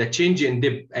 the change in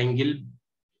depth angle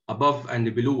above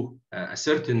and below a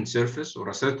certain surface or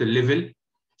a certain level.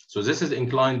 So this is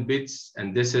inclined beds,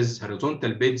 and this is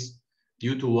horizontal beds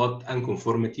due to what?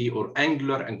 Unconformity or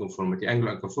angular unconformity.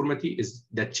 Angular unconformity is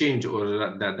the change, or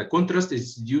the contrast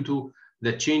is due to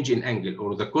the change in angle,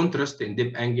 or the contrast in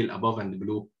depth angle above and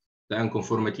below the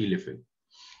unconformity level.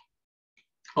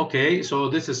 Okay, so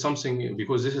this is something,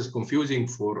 because this is confusing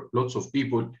for lots of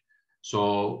people.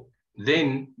 So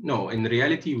then, no, in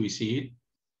reality, we see it.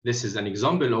 This is an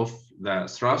example of the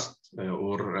thrust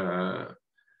or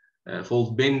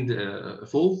fold bend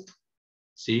fold.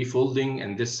 See, folding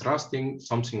and this thrusting,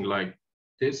 something like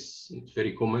this. It's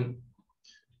very common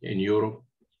in Europe.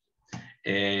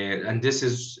 And this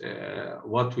is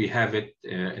what we have it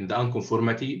in the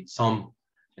unconformity, some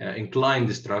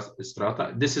inclined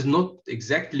strata. This is not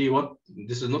exactly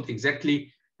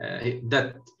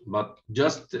that, but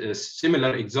just a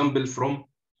similar example from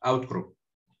outcrop.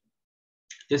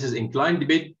 This is inclined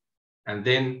bed, and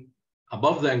then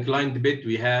above the inclined bed,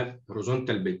 we have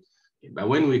horizontal bed. But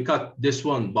when we cut this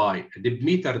one by a depth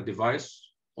meter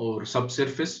device or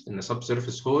subsurface, in a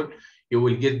subsurface hole, you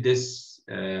will get this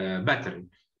pattern.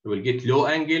 You will get low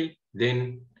angle,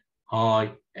 then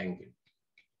high angle.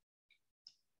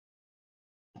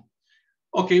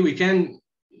 Okay, we can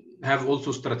have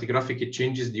also stratigraphic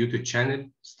changes due to channel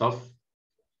stuff,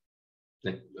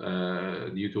 that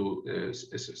due to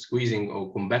squeezing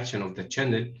or compaction of the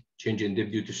channel, change in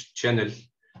depth due to channel,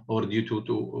 or due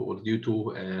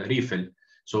to refill.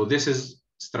 So this is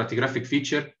stratigraphic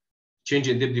feature, change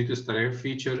in depth due to stratigraphic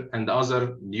feature, and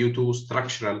other due to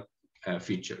structural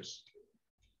features.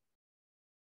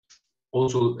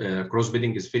 Also,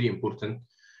 cross-bedding is very important.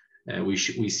 We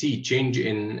see change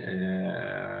in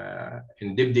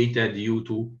depth data due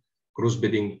to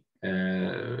cross-bedding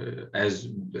as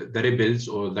the rebels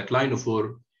or the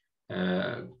clinophore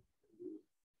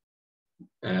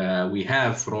we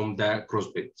have from the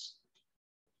crossbeds.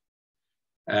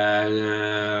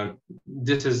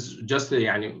 This is just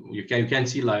you can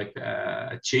see like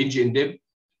a change in depth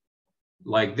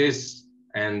like this,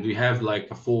 and we have like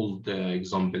a fold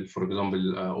example, for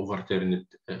example, overturned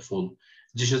fold.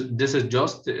 This is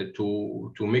just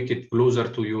to make it closer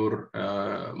to your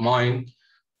mind.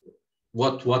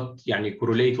 What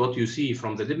correlate what you see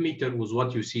from the depth meter with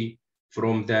what you see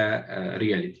from the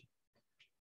reality.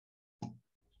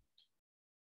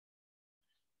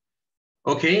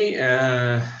 Okay,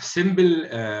 simple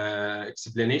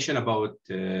explanation about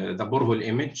the borehole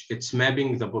image. It's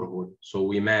mapping the borehole. So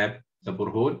we map the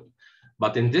borehole,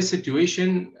 but in this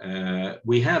situation,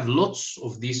 we have lots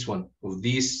of these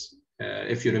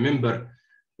if you remember,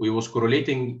 we was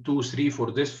correlating 2, 3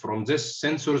 for this from this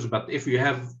sensors, but if you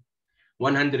have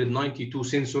 192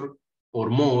 sensor or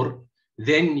more,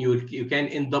 then you can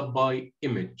end up by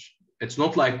image. It's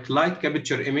not like light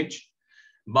capture image,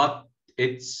 but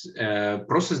it's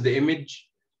process the image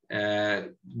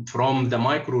from the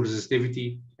micro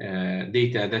resistivity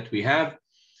data that we have.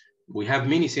 We have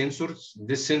many sensors.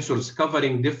 This sensors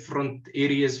covering different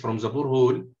areas from the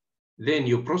borehole. Then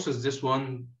you process this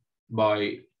one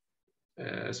by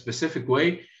a specific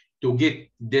way to get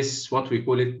this, what we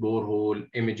call it, borehole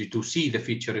image, to see the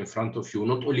feature in front of you,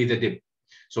 not only the depth.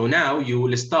 So now you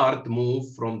will start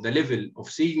move from the level of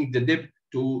seeing the depth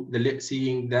to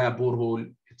seeing the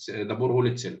borehole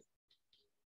itself.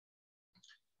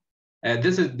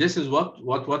 This is what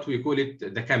we call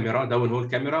it, the camera, downhole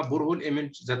camera, borehole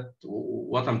image. That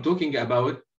what I'm talking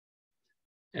about.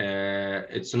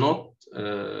 It's not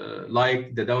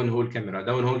like the downhole camera.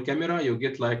 Downhole camera, you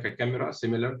get like a camera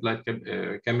similar like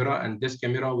a camera, and this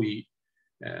camera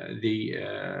they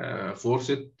force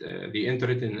it, they enter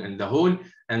it in the hole,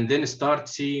 and then start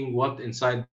seeing what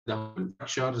inside the hole,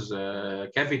 structures,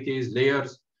 cavities,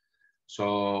 layers.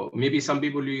 So maybe some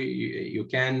people you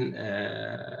can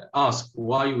ask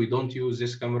why we don't use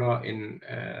this camera in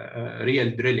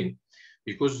real drilling,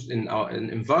 because in our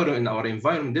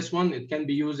environment, this one, it can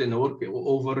be used in work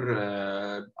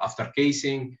over after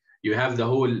casing. You have the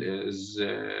hole is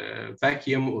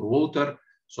vacuum or water,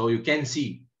 so you can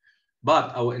see.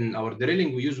 But in our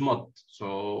drilling, we use mud,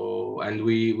 so and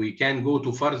we can go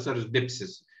to further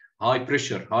depths. High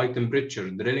pressure, high temperature,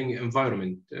 drilling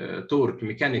environment, torque,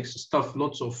 mechanics, stuff,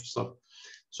 lots of stuff.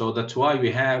 So that's why we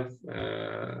have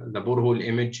the borehole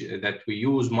image, that we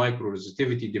use micro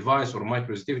resistivity device or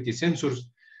micro resistivity sensors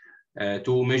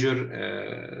to measure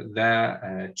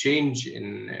the change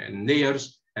in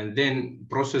layers, and then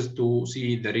process to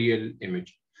see the real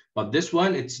image. But this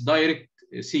one, it's direct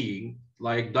seeing,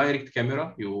 like direct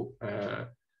camera. You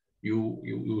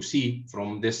see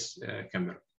from this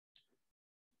camera.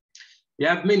 We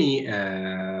have many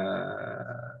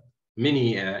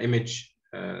image,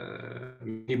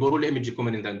 many borehole image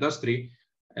common in the industry,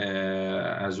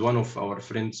 as one of our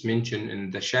friends mentioned in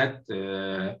the chat.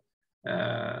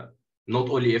 Not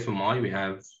only FMI, we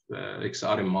have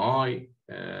XRMI,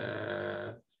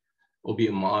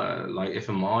 OBMI, like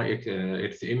FMI,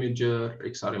 Earth Imager,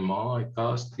 XRMI,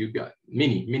 CAST. You got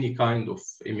many kind of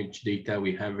image data.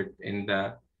 We have it in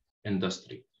the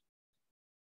industry.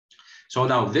 So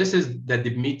now this is the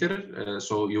depth meter.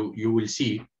 So you will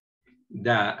see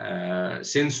the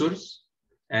sensors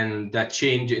and the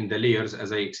change in the layers,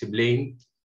 as I explained.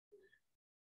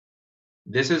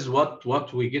 This is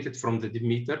what we get it from the depth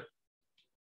meter.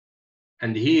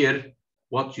 And here,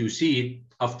 what you see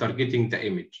after getting the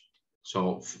image.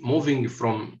 So moving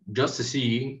from just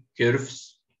seeing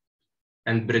curves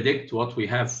and predict what we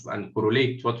have and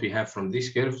correlate what we have from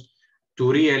these curves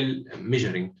to real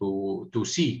measuring, to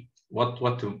see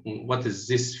what is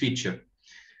this feature.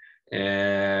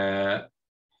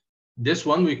 This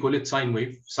one, we call it sine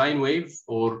wave. Sine wave,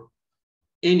 or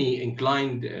any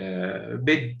inclined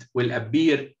bed, will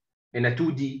appear in a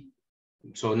 2D.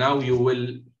 So now you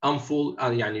will unfold,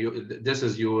 this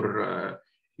is your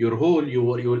hole, you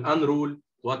will unroll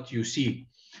what you see.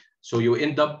 So you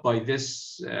end up by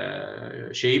this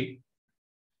shape.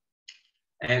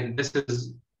 And this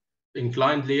is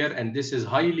inclined layer, and this is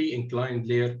highly inclined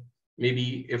layer.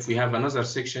 Maybe if we have another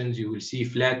sections, you will see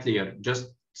flat layer,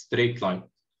 just straight line.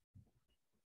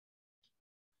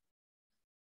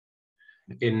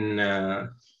 In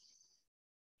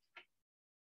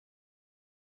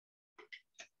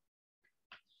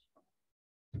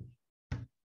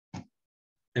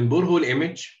borehole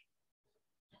image,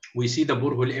 we see the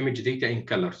borehole image data in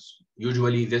colors.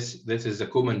 Usually this is a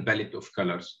common palette of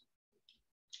colors.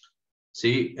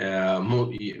 See,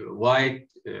 white,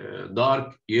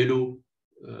 dark, yellow,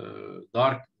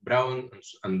 dark brown,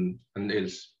 and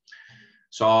else.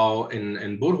 So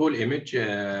in borehole image,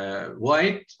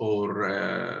 white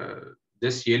or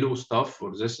this yellow stuff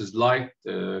or this is light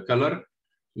color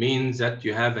means that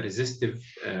you have a resistive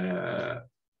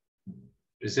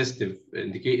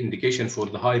indication for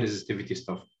the high resistivity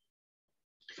stuff.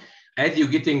 As you're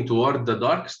getting toward the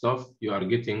dark stuff, you are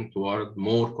getting toward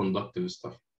more conductive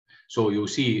stuff. So you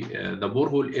see the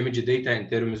borehole image data in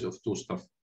terms of two stuff: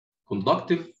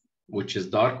 conductive, which is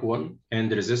dark one,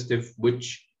 and resistive,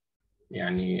 which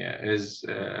is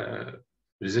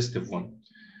resistive one.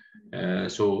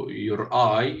 So your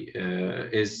eye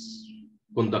is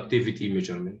conductivity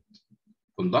measurement,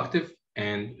 conductive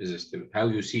and resistive. How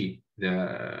you see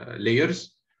the layers,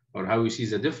 or how you see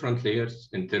the different layers,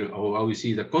 or how you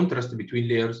see the contrast between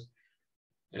layers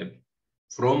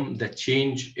from the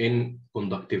change in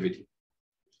conductivity.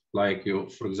 Like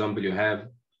for example, you have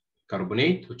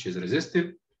carbonate, which is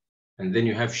resistive, and then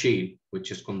you have shale, which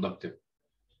is conductive.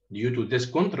 Due to this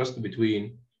contrast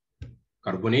between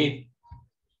carbonate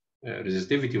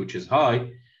resistivity, which is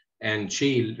high, and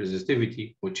shale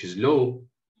resistivity, which is low,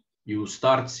 you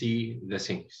start see the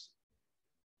things.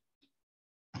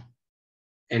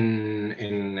 In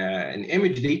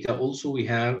image data also we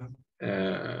have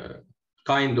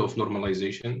kind of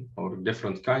normalization or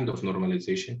different kind of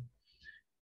normalization.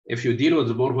 If you deal with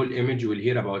the borehole image, you will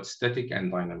hear about static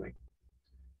and dynamic.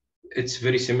 It's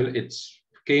very similar. It's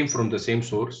came from the same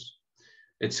source.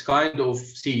 It's kind of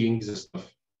seeing the stuff.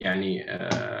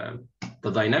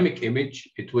 The dynamic image,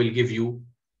 it will give you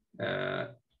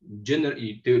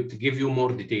generally to give you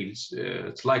more details.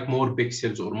 It's like more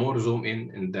pixels or more zoom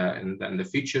in the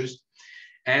features.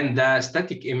 And the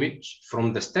static image,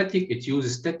 from the static, it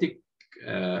uses static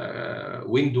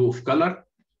window of color.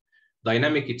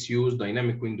 Dynamic, it's used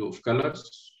dynamic window of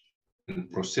colors in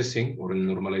processing or in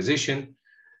normalization.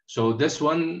 So this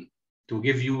one to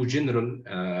give you general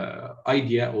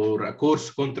idea or a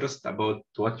coarse contrast about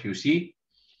what you see.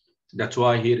 That's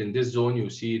why here in this zone you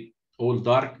see it all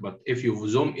dark, but if you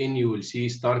zoom in, you will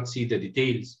start see the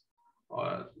details.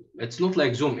 It's not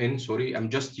like zoom in, sorry, I'm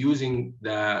just using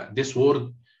this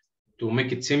word to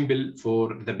make it simple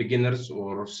for the beginners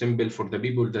or simple for the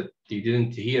people that they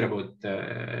didn't hear about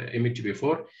the image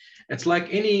before. It's like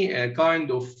any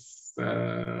kind of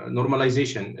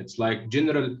normalization. It's like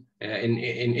general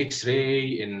in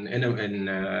X-ray, in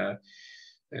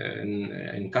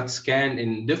CAT scan,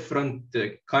 in different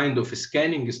kind of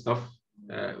scanning stuff.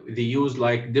 They use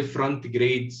like different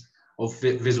grades of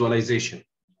visualization.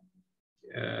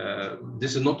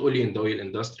 This is not only in the oil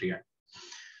industry.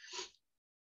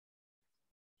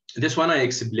 This one I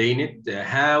explain it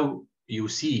how you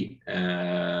see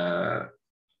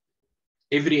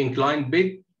every inclined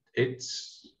bed.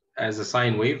 It's as a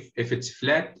sine wave. If it's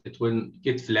flat, it will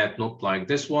get flat, not like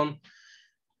this one.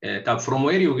 From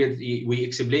where you get, we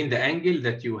explain the angle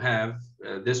that you have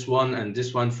this one and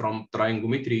this one. From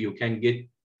trigonometry, you can get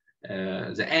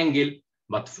the angle,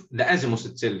 but the azimuth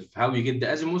itself, how you get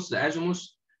the azimuth? The azimuth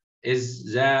is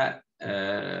the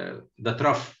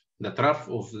trough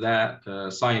of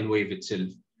the sine wave itself.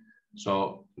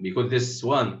 So because this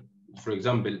one, for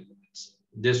example,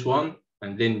 this one,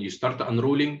 and then you start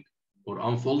unrolling or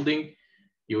unfolding,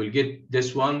 you will get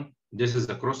this one. This is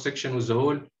the cross section with the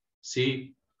hole.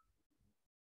 See,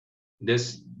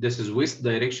 this is west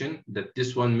direction. That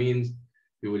this one means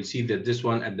you will see that this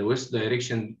one at the west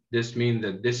direction. This means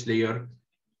that this layer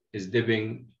is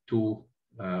dipping to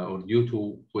or due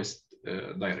to west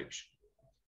direction.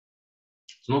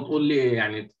 It's not only,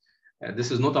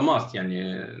 this is not a must.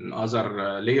 In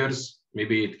other layers,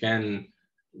 maybe it can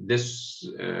this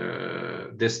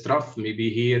trough, maybe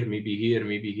here, maybe here,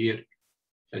 maybe here.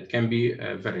 It can be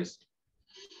various.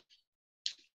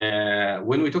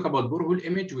 When we talk about borehole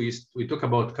image, we talk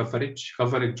about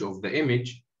coverage of the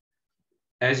image.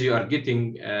 As you are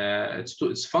getting,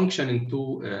 it's function in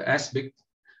two aspects.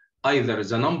 Either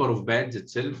the number of beds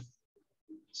itself.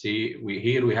 See,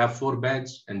 here we have 4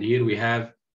 beds, and here we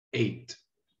have 8.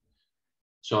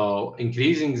 So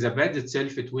increasing the bed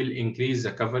itself, it will increase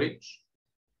the coverage,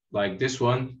 like this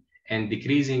one, and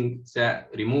decreasing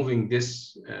removing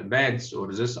this beds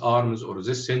or this arms or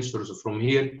this sensors from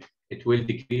here, it will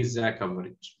decrease the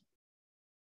coverage.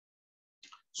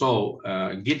 So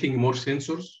getting more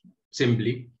sensors,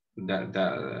 simply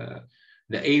the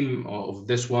aim of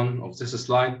this one, of this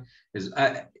slide, is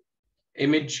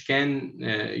image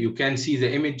you can see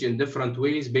the image in different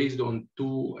ways based on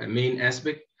 2 main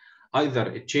aspects.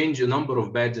 Either it change the number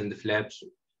of beds and the flaps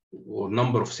or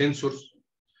number of sensors,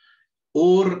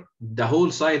 or the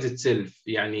whole size itself.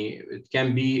 It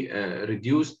can be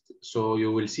reduced. So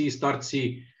you will start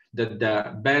see that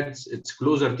the beds it's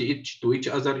closer to each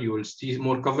other, you will see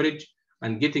more coverage,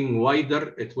 and getting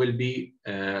wider, it will be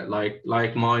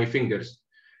like my fingers.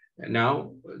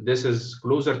 Now this is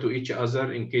closer to each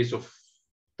other in case of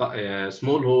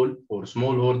small hole or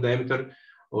small hole diameter,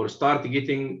 or start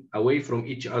getting away from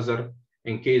each other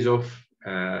in case of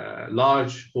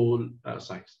large hole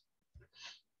size.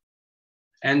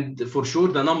 And for sure,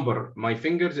 the number, my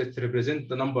fingers, it represents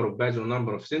the number of beds or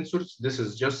number of sensors. This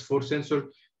is just 4 sensors.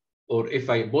 Or if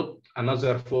I put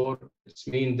another 4, it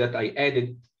means that I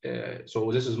added,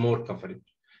 so this is more coverage.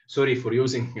 Sorry for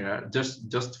using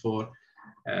just for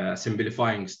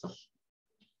simplifying stuff.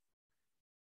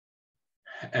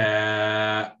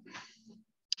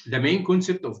 The main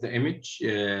concept of the image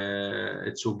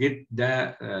to get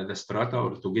the strata,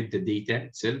 or to get the data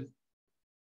itself,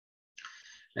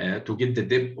 to get the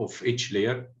depth of each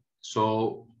layer.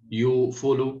 So you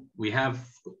follow, we have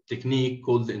technique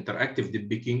called the interactive depth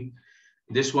picking.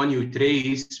 This one, you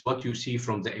trace what you see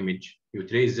from the image. You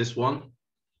trace this one,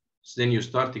 so then you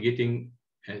start getting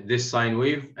this sine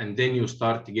wave, and then you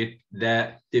start to get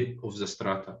the tip of the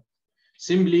strata.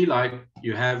 Simply like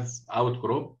you have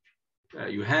outcrop,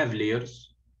 you have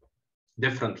layers,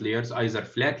 different layers, either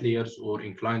flat layers or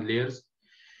inclined layers.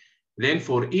 Then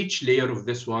for each layer of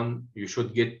this one, you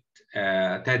should get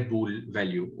a tadpole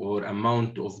value or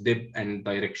amount of depth and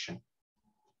direction.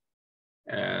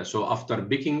 So after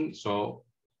picking, so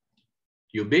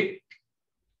you pick,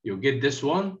 you get this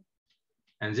one,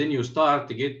 and then you start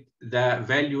to get the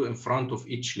value in front of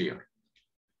each layer.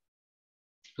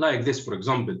 Like this, for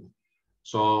example.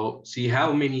 So see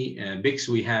how many picks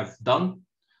we have done.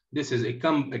 This is, it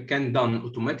can done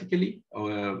automatically.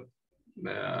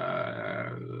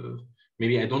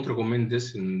 Maybe I don't recommend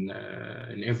this in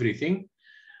everything,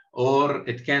 or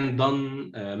it can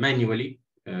done manually,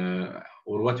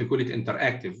 or what we call it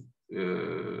interactive,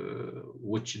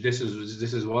 which this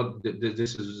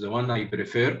is the one I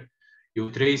prefer. You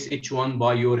trace each one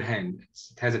by your hand.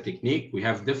 It has a technique. We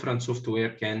have different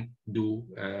software can do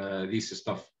this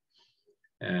stuff.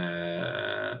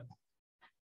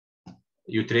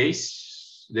 You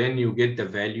trace, then you get the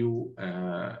value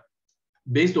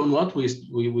based on what we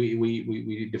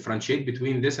differentiate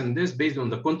between this and this, based on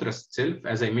the contrast itself.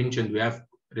 As I mentioned, we have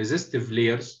resistive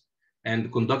layers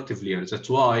and conductive layers. That's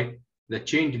why the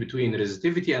change between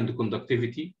resistivity and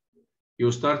conductivity,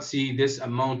 you start see this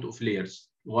amount of layers.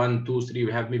 1, 2, 3.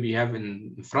 We have maybe have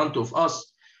in front of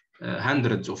us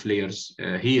hundreds of layers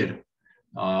here.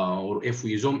 Or if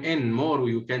we zoom in more,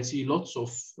 you can see lots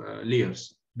of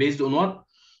layers. Based on what?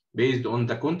 Based on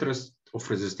the contrast of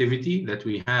resistivity that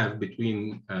we have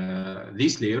between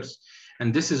these layers.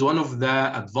 And this is one of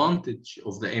the advantage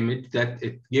of the image, that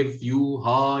it gives you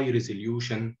high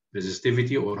resolution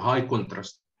resistivity or high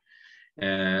contrast.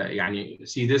 يعني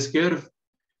see this curve,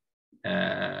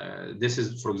 this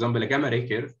is, for example, a gamma ray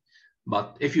curve.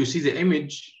 But if you see the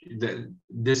image,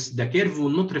 the curve will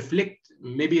not reflect,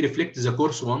 maybe reflect the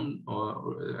coarse one,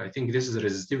 or I think this is a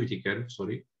resistivity curve,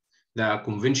 sorry, the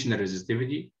conventional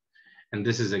resistivity, and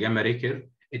this is a gamma ray curve.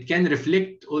 It can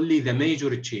reflect only the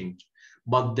major change,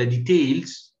 but the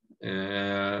details,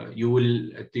 you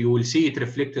will see it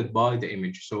reflected by the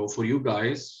image. So for you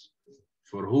guys,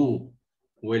 for who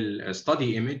will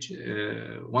study image,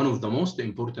 one of the most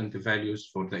important values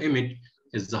for the image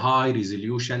is the high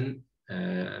resolution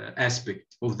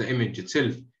aspect of the image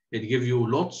itself. It gives you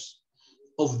lots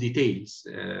of details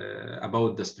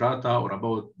about the strata or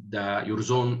about your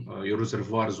zone, your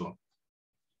reservoir zone.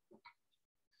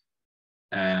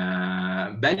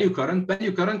 Value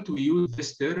current, we use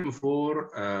this term for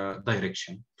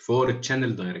direction, for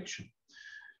channel direction.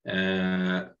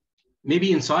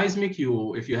 Maybe in seismic,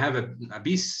 if you have a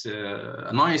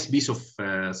nice piece of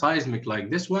seismic like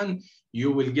this one,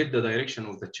 you will get the direction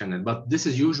of the channel, but this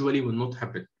is usually will not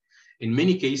happen. In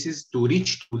many cases, to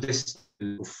reach to this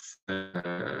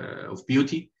of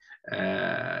beauty,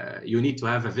 you need to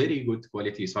have a very good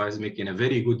quality seismic in a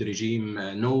very good regime,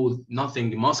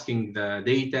 nothing masking the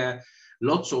data,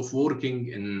 lots of working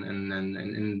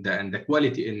in the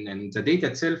quality in the data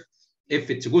itself, if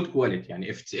it's good quality and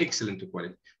if it's excellent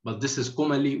quality. But this is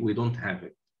commonly, we don't have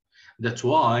it. That's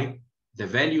why the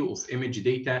value of image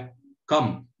data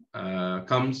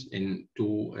comes in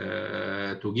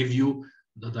to give you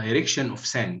the direction of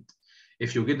sand.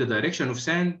 If you get the direction of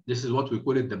sand, this is what we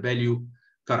call it the value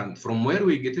current. From where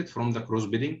we get it? From the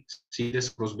cross-bedding. See this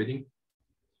cross-bedding?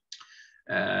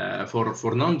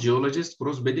 For non-geologists,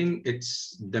 cross-bedding,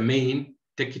 it's the main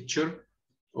texture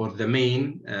or the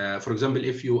main, for example,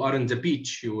 if you are in the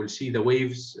beach, you will see the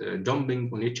waves jumping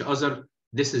on each other.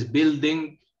 This is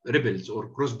building ripples or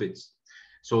crossbeds.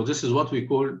 So this is what we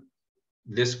call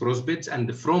this cross beds,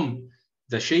 and from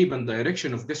the shape and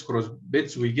direction of this cross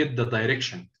beds, we get the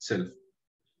direction itself.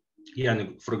 Yeah,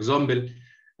 for example,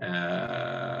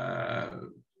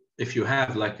 if you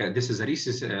have like this is a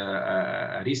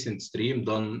recent stream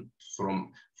done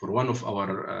for one of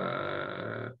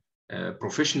our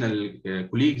professional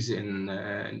colleagues in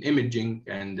imaging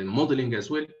and in modeling as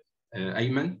well,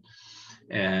 Ayman.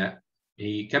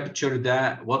 He captured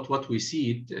that what we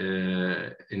see it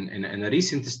in a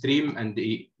recent stream, and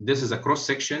this is a cross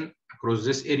section across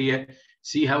this area.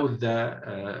 See how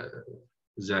the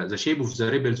shape of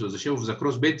the ripples or the shape of the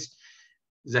cross beds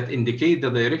that indicate the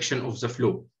direction of the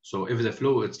flow. So if the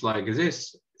flow it's like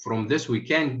this, from this we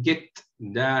can get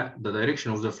the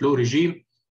direction of the flow regime,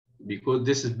 because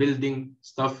this is building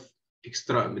stuff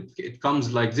extra. It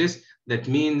comes like this. That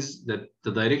means that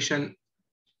the direction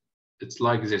it's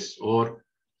like this, or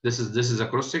this is a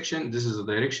cross section. This is a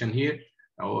direction here,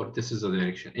 or this is a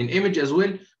direction. In image as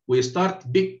well, we start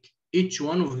pick each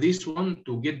one of these one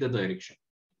to get the direction.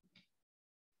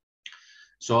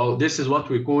 So this is what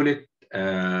we call it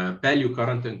paleo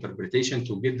current interpretation,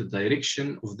 to get the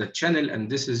direction of the channel, and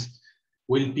this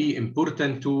will be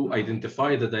important to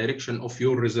identify the direction of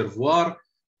your reservoir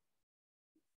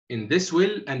in this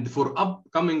well, and for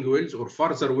upcoming wells or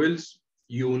further wells,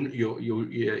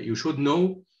 you should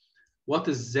know what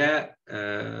is the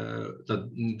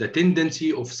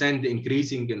tendency of sand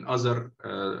increasing in other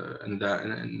in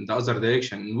the other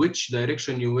direction, in which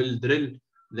direction you will drill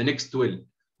the next well,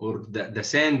 or the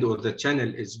sand or the channel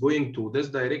is going to this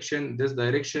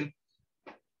direction.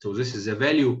 So this is a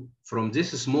value from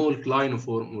this small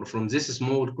clinoform or from this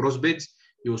small cross beds.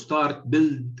 You start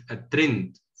build a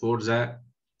trend for the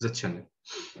channel.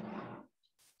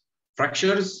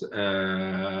 Fractures,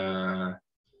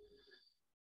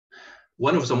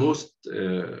 one of the most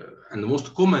and the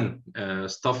most common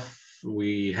stuff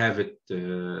we have it.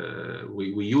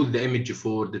 We use the image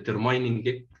for determining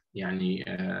it. Yani,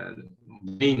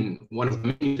 one of the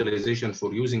main utilization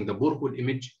for using the borehole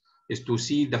image is to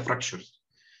see the fractures.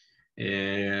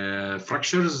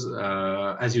 Fractures,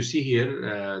 as you see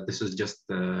here, this is just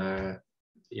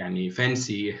yani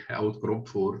fancy outcrop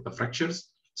for the fractures.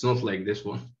 It's not like this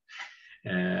one.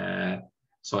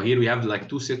 So here we have like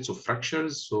two sets of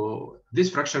fractures. So this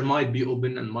fracture might be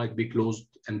open and might be closed,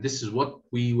 and this is what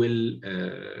we will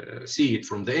see it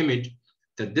from the image,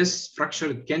 that this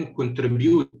fracture can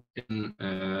contribute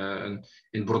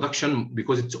in production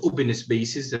because it's open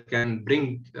spaces that can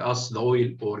bring us the oil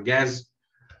or gas,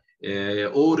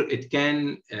 or it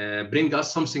can bring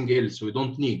us something else we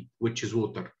don't need, which is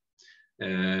water.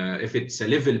 If it's a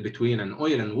level between an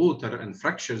oil and water and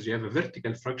fractures, you have a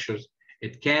vertical fractures,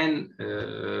 it can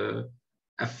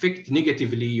affect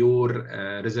negatively your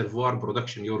reservoir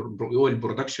production, your oil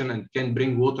production, and can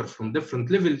bring water from different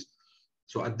levels.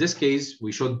 So at this case,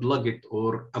 we should plug it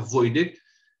or avoid it.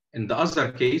 In the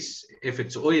other case, if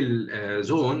it's oil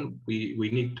zone, we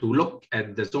need to look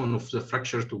at the zone of the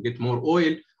fracture to get more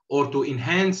oil, or to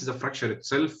enhance the fracture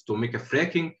itself, to make a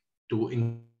fracking.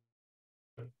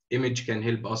 Image can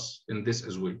help us in this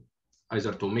as well,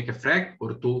 either to make a frac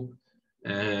or to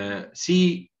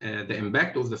see the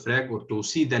impact of the frac, or to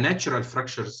see the natural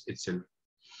fractures itself.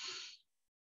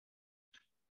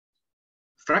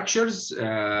 Fractures,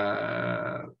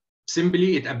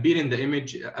 simply it appears in the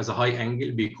image as a high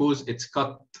angle because it's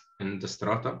cut in the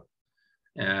strata,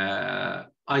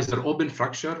 either open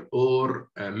fracture or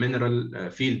mineral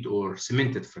field or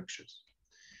cemented fractures.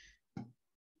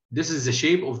 This is the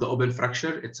shape of the open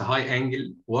fracture. It's a high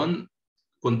angle one,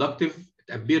 conductive.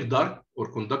 It appears dark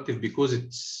or conductive because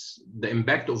it's the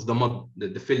impact of the mud,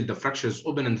 the fracture is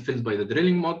open and filled by the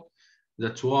drilling mud.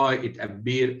 That's why it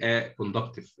appears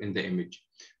conductive in the image.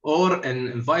 Or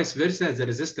and vice versa, the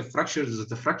resistive fractures,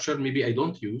 the fracture maybe I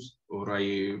don't use, or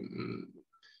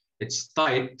it's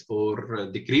tight or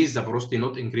decrease the porosity,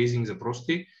 not increasing the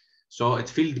porosity. So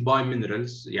it's filled by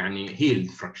minerals, يعني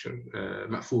healed fracture,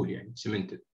 مقفول يعني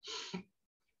cemented.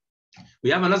 We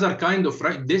have another kind of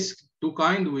this two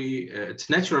kind. It's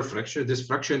natural fracture. This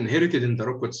fracture inherited in the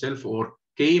rock itself or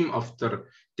came after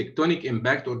tectonic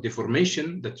impact or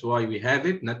deformation. That's why we have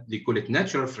it. They call it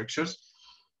natural fractures.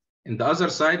 In the other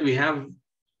side, we have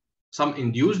some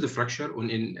induced fracture.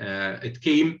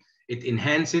 It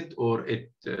enhanced or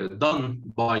it done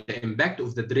by the impact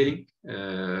of the drilling,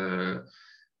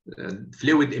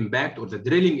 fluid impact or the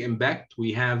drilling impact.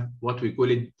 We have what we call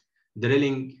it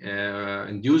drilling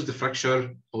induced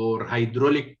fracture or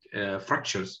hydraulic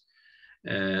fractures.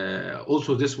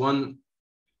 Also, this one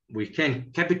we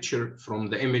can capture from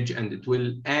the image, and it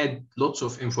will add lots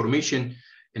of information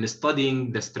in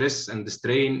studying the stress and the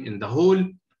strain in the hole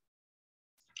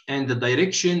and the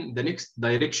direction, the next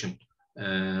direction,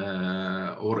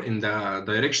 or in the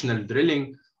directional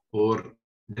drilling or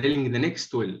drilling the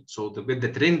next well. So to get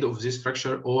the trend of this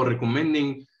fracture or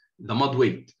recommending the mud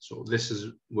weight. So this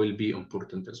will be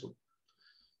important as well.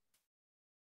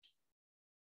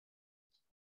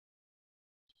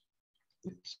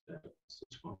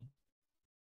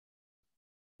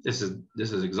 This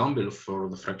is example for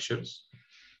the fractures,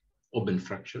 open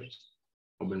fractures.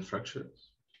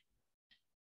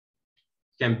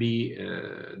 Can be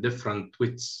different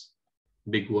widths,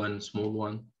 big one, small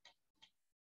one,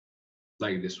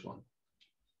 like this one.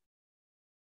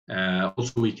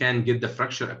 Also, we can get the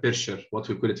fracture aperture, what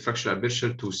we call it fracture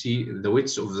aperture, to see the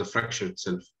width of the fracture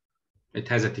itself. It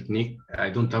has a technique. I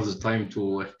don't have the time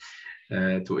to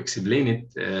explain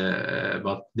it,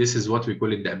 but this is what we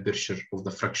call it, the aperture of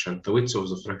the fracture, the width of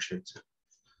the fracture itself.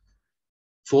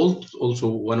 Fault, also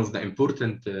one of the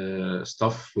important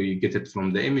stuff, we get it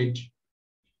from the image.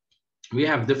 We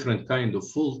have different kind of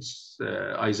faults,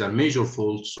 either major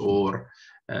faults or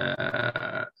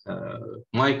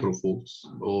micro faults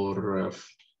or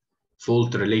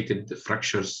fault-related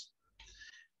fractures.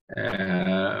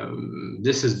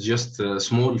 This is just a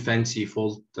small fancy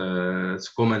fault. It's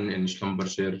common in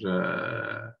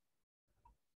Schlumberger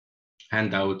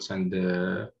handouts and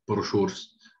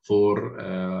brochures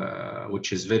for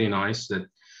which is very nice, that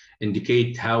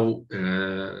indicate how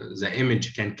the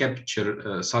image can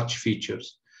capture such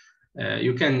features.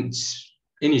 You can,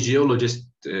 any geologist,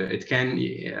 it can,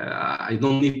 I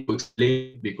don't need to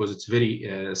explain because it's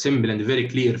very simple and very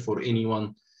clear for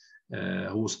anyone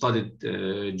who studied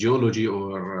geology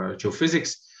or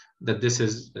geophysics, that this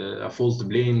is a fault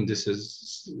plane, this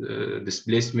is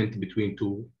displacement between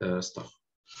two stuff.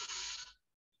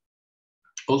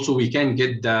 Also, we can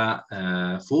get the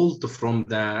fault from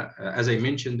the, as I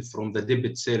mentioned, from the dip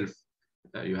itself.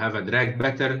 You have a drag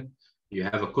pattern, you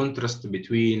have a contrast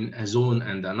between a zone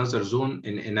and another zone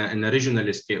in a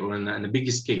regional scale or in a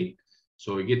big scale.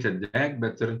 So you get a drag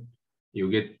pattern, you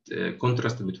get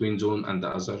contrast between zone and the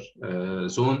other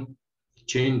zone,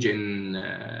 change in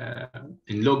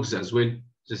logs as well.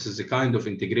 This is a kind of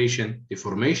integration,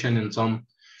 deformation in some.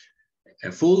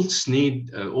 Faults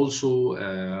need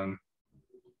also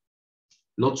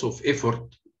lots of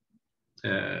effort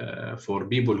for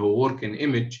people who work in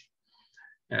image.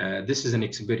 This is an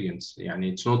experience.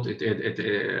 Yani it's not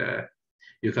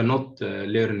you cannot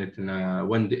learn it in a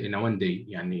one day.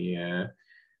 Yani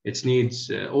it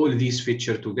needs all these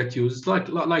features to get used,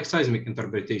 like seismic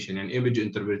interpretation and image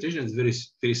interpretation is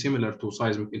very similar to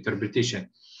seismic interpretation.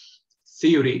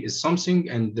 Theory is something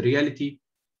and the reality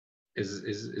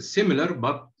is similar,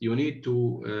 but you need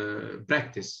to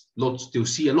practice lots to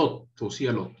see a lot.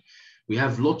 We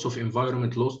have lots of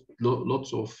environment,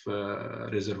 lots of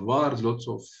reservoirs, lots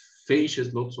of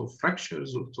facies, lots of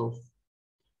fractures,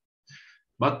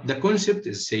 but the concept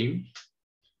is same,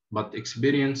 but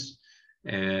experience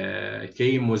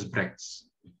came with practice.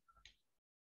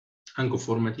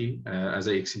 Unconformity, as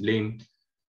I explained,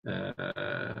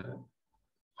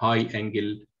 high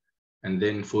angle, and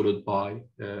then followed by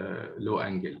low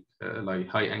angle, like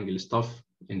high angle stuff.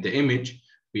 In the image,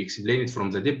 we explain it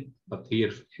from the dip, but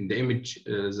here in the image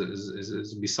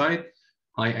is beside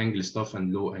high angle stuff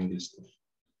and low angle stuff.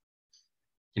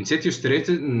 In situ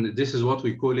striated, this is what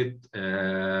we call it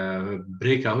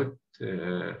breakout.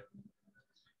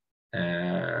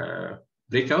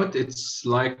 Breakout, it's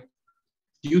like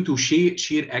due to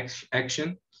shear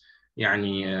action.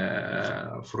 يعني,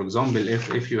 for example,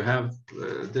 if you have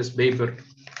this paper,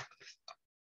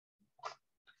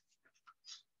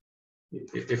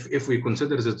 if we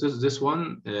consider that this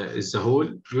one is the hole,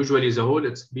 usually the hole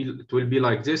it will be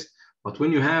like this. But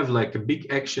when you have like a big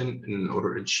action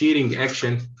or shearing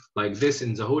action like this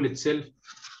in the hole itself,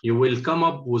 you will come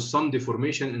up with some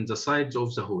deformation in the sides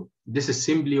of the hole. This is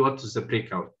simply what is the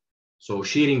breakout. So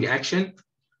shearing action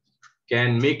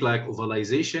can make like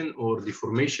ovalization or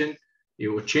deformation.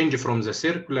 You will change from the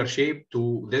circular shape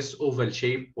to this oval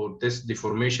shape, or this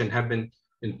deformation happen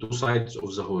in two sides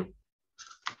of the hole.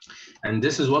 And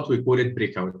this is what we call it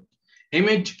breakout.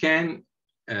 Image can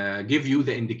give you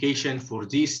the indication for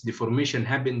this deformation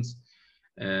happens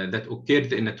that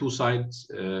occurred in the two sides,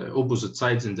 opposite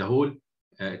sides in the hole.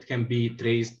 It can be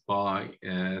traced by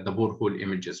the borehole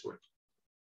image as well.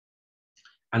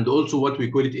 And also what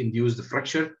we call it induced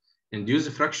fracture.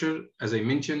 Induced fracture, as I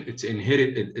mentioned, it's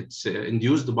inherited, it's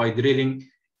induced by drilling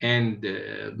and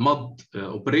mud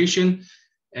operation,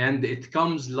 and it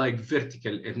comes like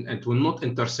vertical and it will not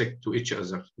intersect to each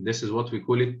other. This is what we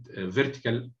call it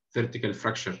vertical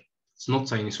fracture. It's not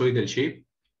sinusoidal shape,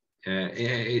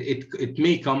 it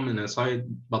may come in a side,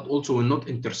 but also will not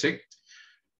intersect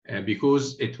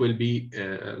because it will be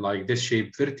like this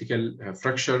shape, vertical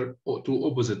fracture, two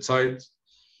opposite sides.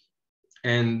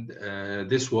 And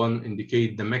this one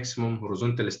indicate the maximum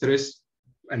horizontal stress,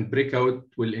 and breakout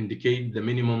will indicate the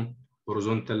minimum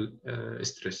horizontal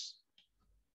stress.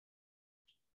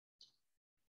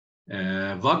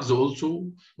 VUGs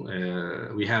also,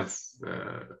 we have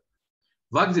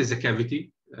VUGs is a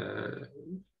cavity,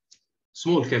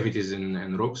 small cavities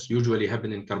in rocks, usually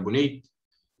happen in carbonate.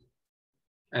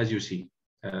 As you see,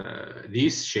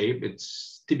 this shape,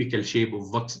 it's typical shape of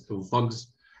VUGs,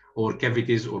 or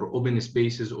cavities, or open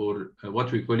spaces, or what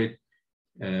we call it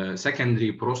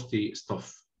secondary porosity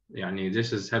stuff. Yani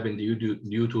this has happened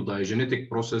due to diagenetic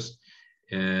process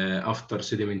after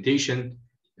sedimentation.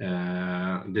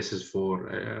 This is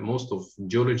for most of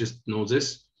geologists know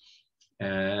this.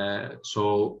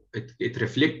 So it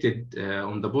reflected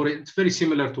on the bore. It's very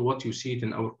similar to what you see it in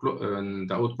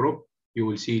the outcrop. You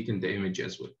will see it in the image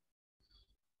as well.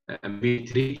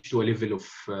 It reached to a level of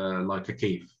like a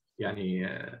cave. Yani,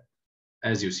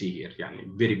 as you see here, yani,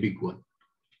 very big one.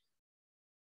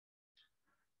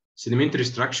 Sedimentary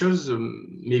structures,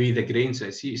 maybe the grains. I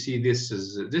see this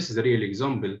is a real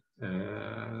example,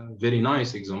 very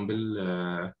nice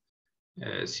example.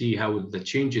 See how the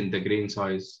change in the grain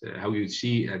size, how you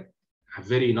see a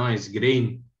very nice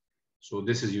grain. So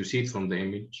this is, you see it from the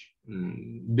image.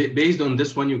 Based on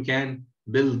this one, you can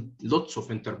build lots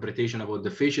of interpretation about the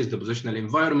facies, the positional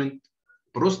environment,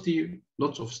 porosity,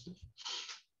 lots of stuff.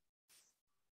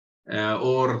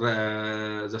 Or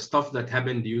the stuff that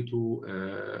happened due to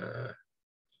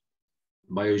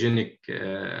biogenic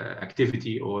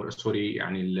activity, or sorry,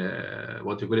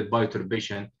 what you call it,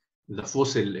 bioturbation, the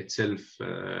fossil itself,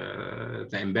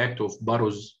 the impact of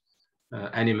burrows,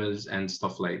 animals, and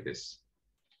stuff like this.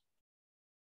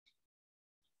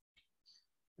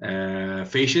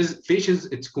 Facies,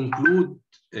 it's conclude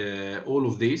all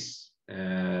of this.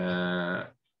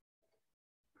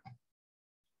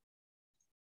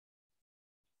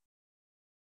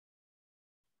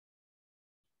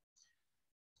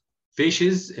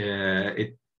 Facies,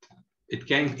 it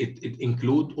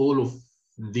include all of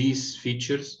these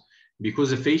features, because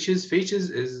the facies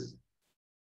is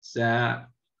the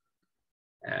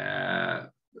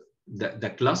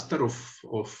cluster of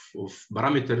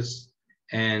parameters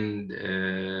and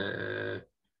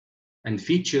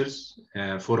features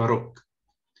for a rock.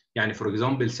 Yani, for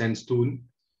example, sandstone,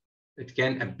 it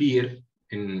can appear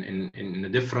in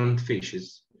different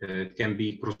facies. It can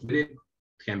be cross-bedded,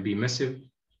 it can be massive,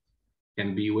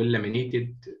 can be well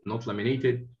laminated, not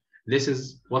laminated. This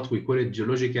is what we call it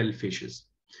geological facies.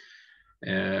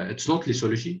 It's not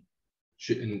lithology.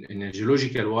 In a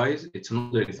geological wise, it's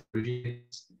not the lithology,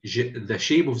 it's the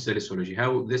shape of the lithology,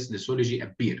 how this lithology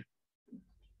appear.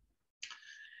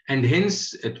 And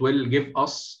hence, it will give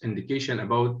us indication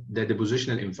about the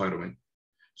depositional environment.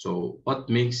 So what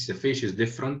makes the facies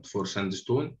different for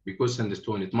sandstone? Because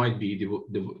sandstone, it might be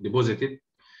deposited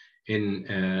in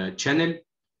channel,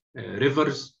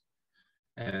 rivers,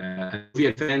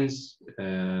 alluvial fans,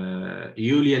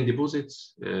 aeolian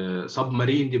deposits,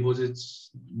 submarine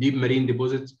deposits, deep marine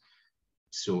deposits.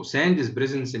 So sand is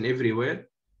present in everywhere.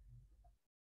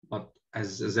 But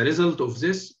as a result of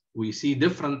this, we see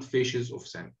different facies of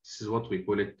sand. This is what we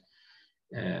call it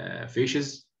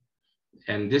facies.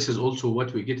 And this is also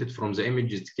what we get it from the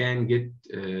image. It can get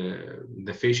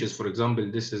the facies. For example,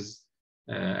 this is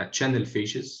a channel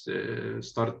facies,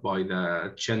 start by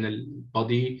the channel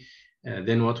body,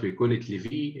 then what we call it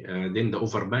levee, then the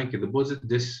overbank deposit.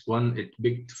 This one, it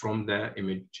picked from the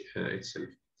image itself.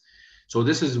 So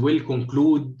this is will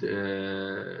conclude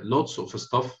lots of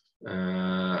stuff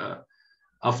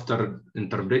after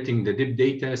interpreting the deep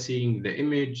data, seeing the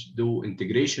image, do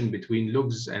integration between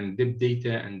logs and deep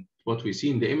data and what we see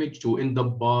in the image to end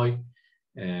up by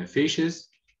facies.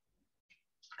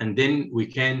 And then we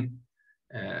can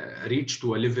reach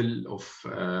to a level of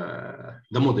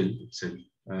the model itself,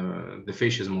 the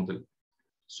facies model.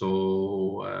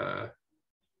 So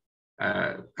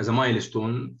as a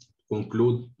milestone,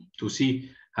 conclude to see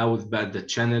how the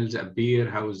channels appear,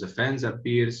 how the fans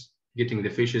appears, getting the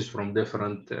facies from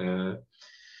different. There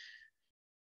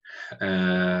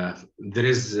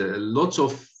is lots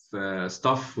of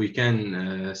stuff we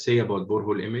can say about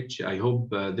borehole image. I hope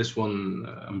this one,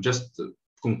 I'm just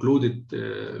concluded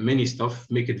many stuff,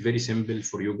 make it very simple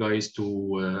for you guys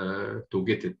to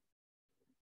get it.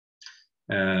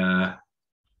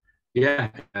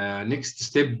 Next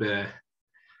step.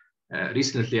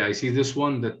 Recently, I see this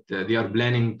one that they are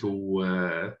planning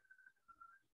to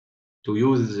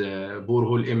use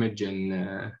borehole image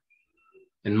in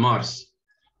in Mars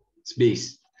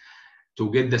space to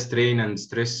get the strain and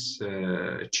stress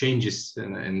changes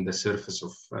in the surface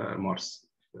of Mars.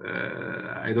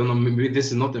 I don't know, maybe this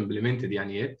is not implemented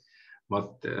yet,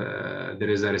 but there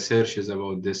is a research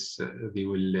about this. They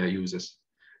will use this,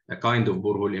 a kind of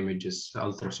borehole images,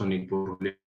 ultrasonic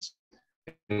borehole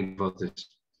images.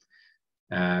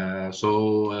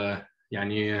 So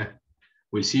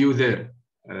we'll see you there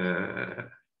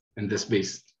in the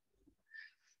space.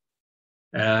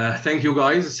 Thank you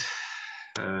guys.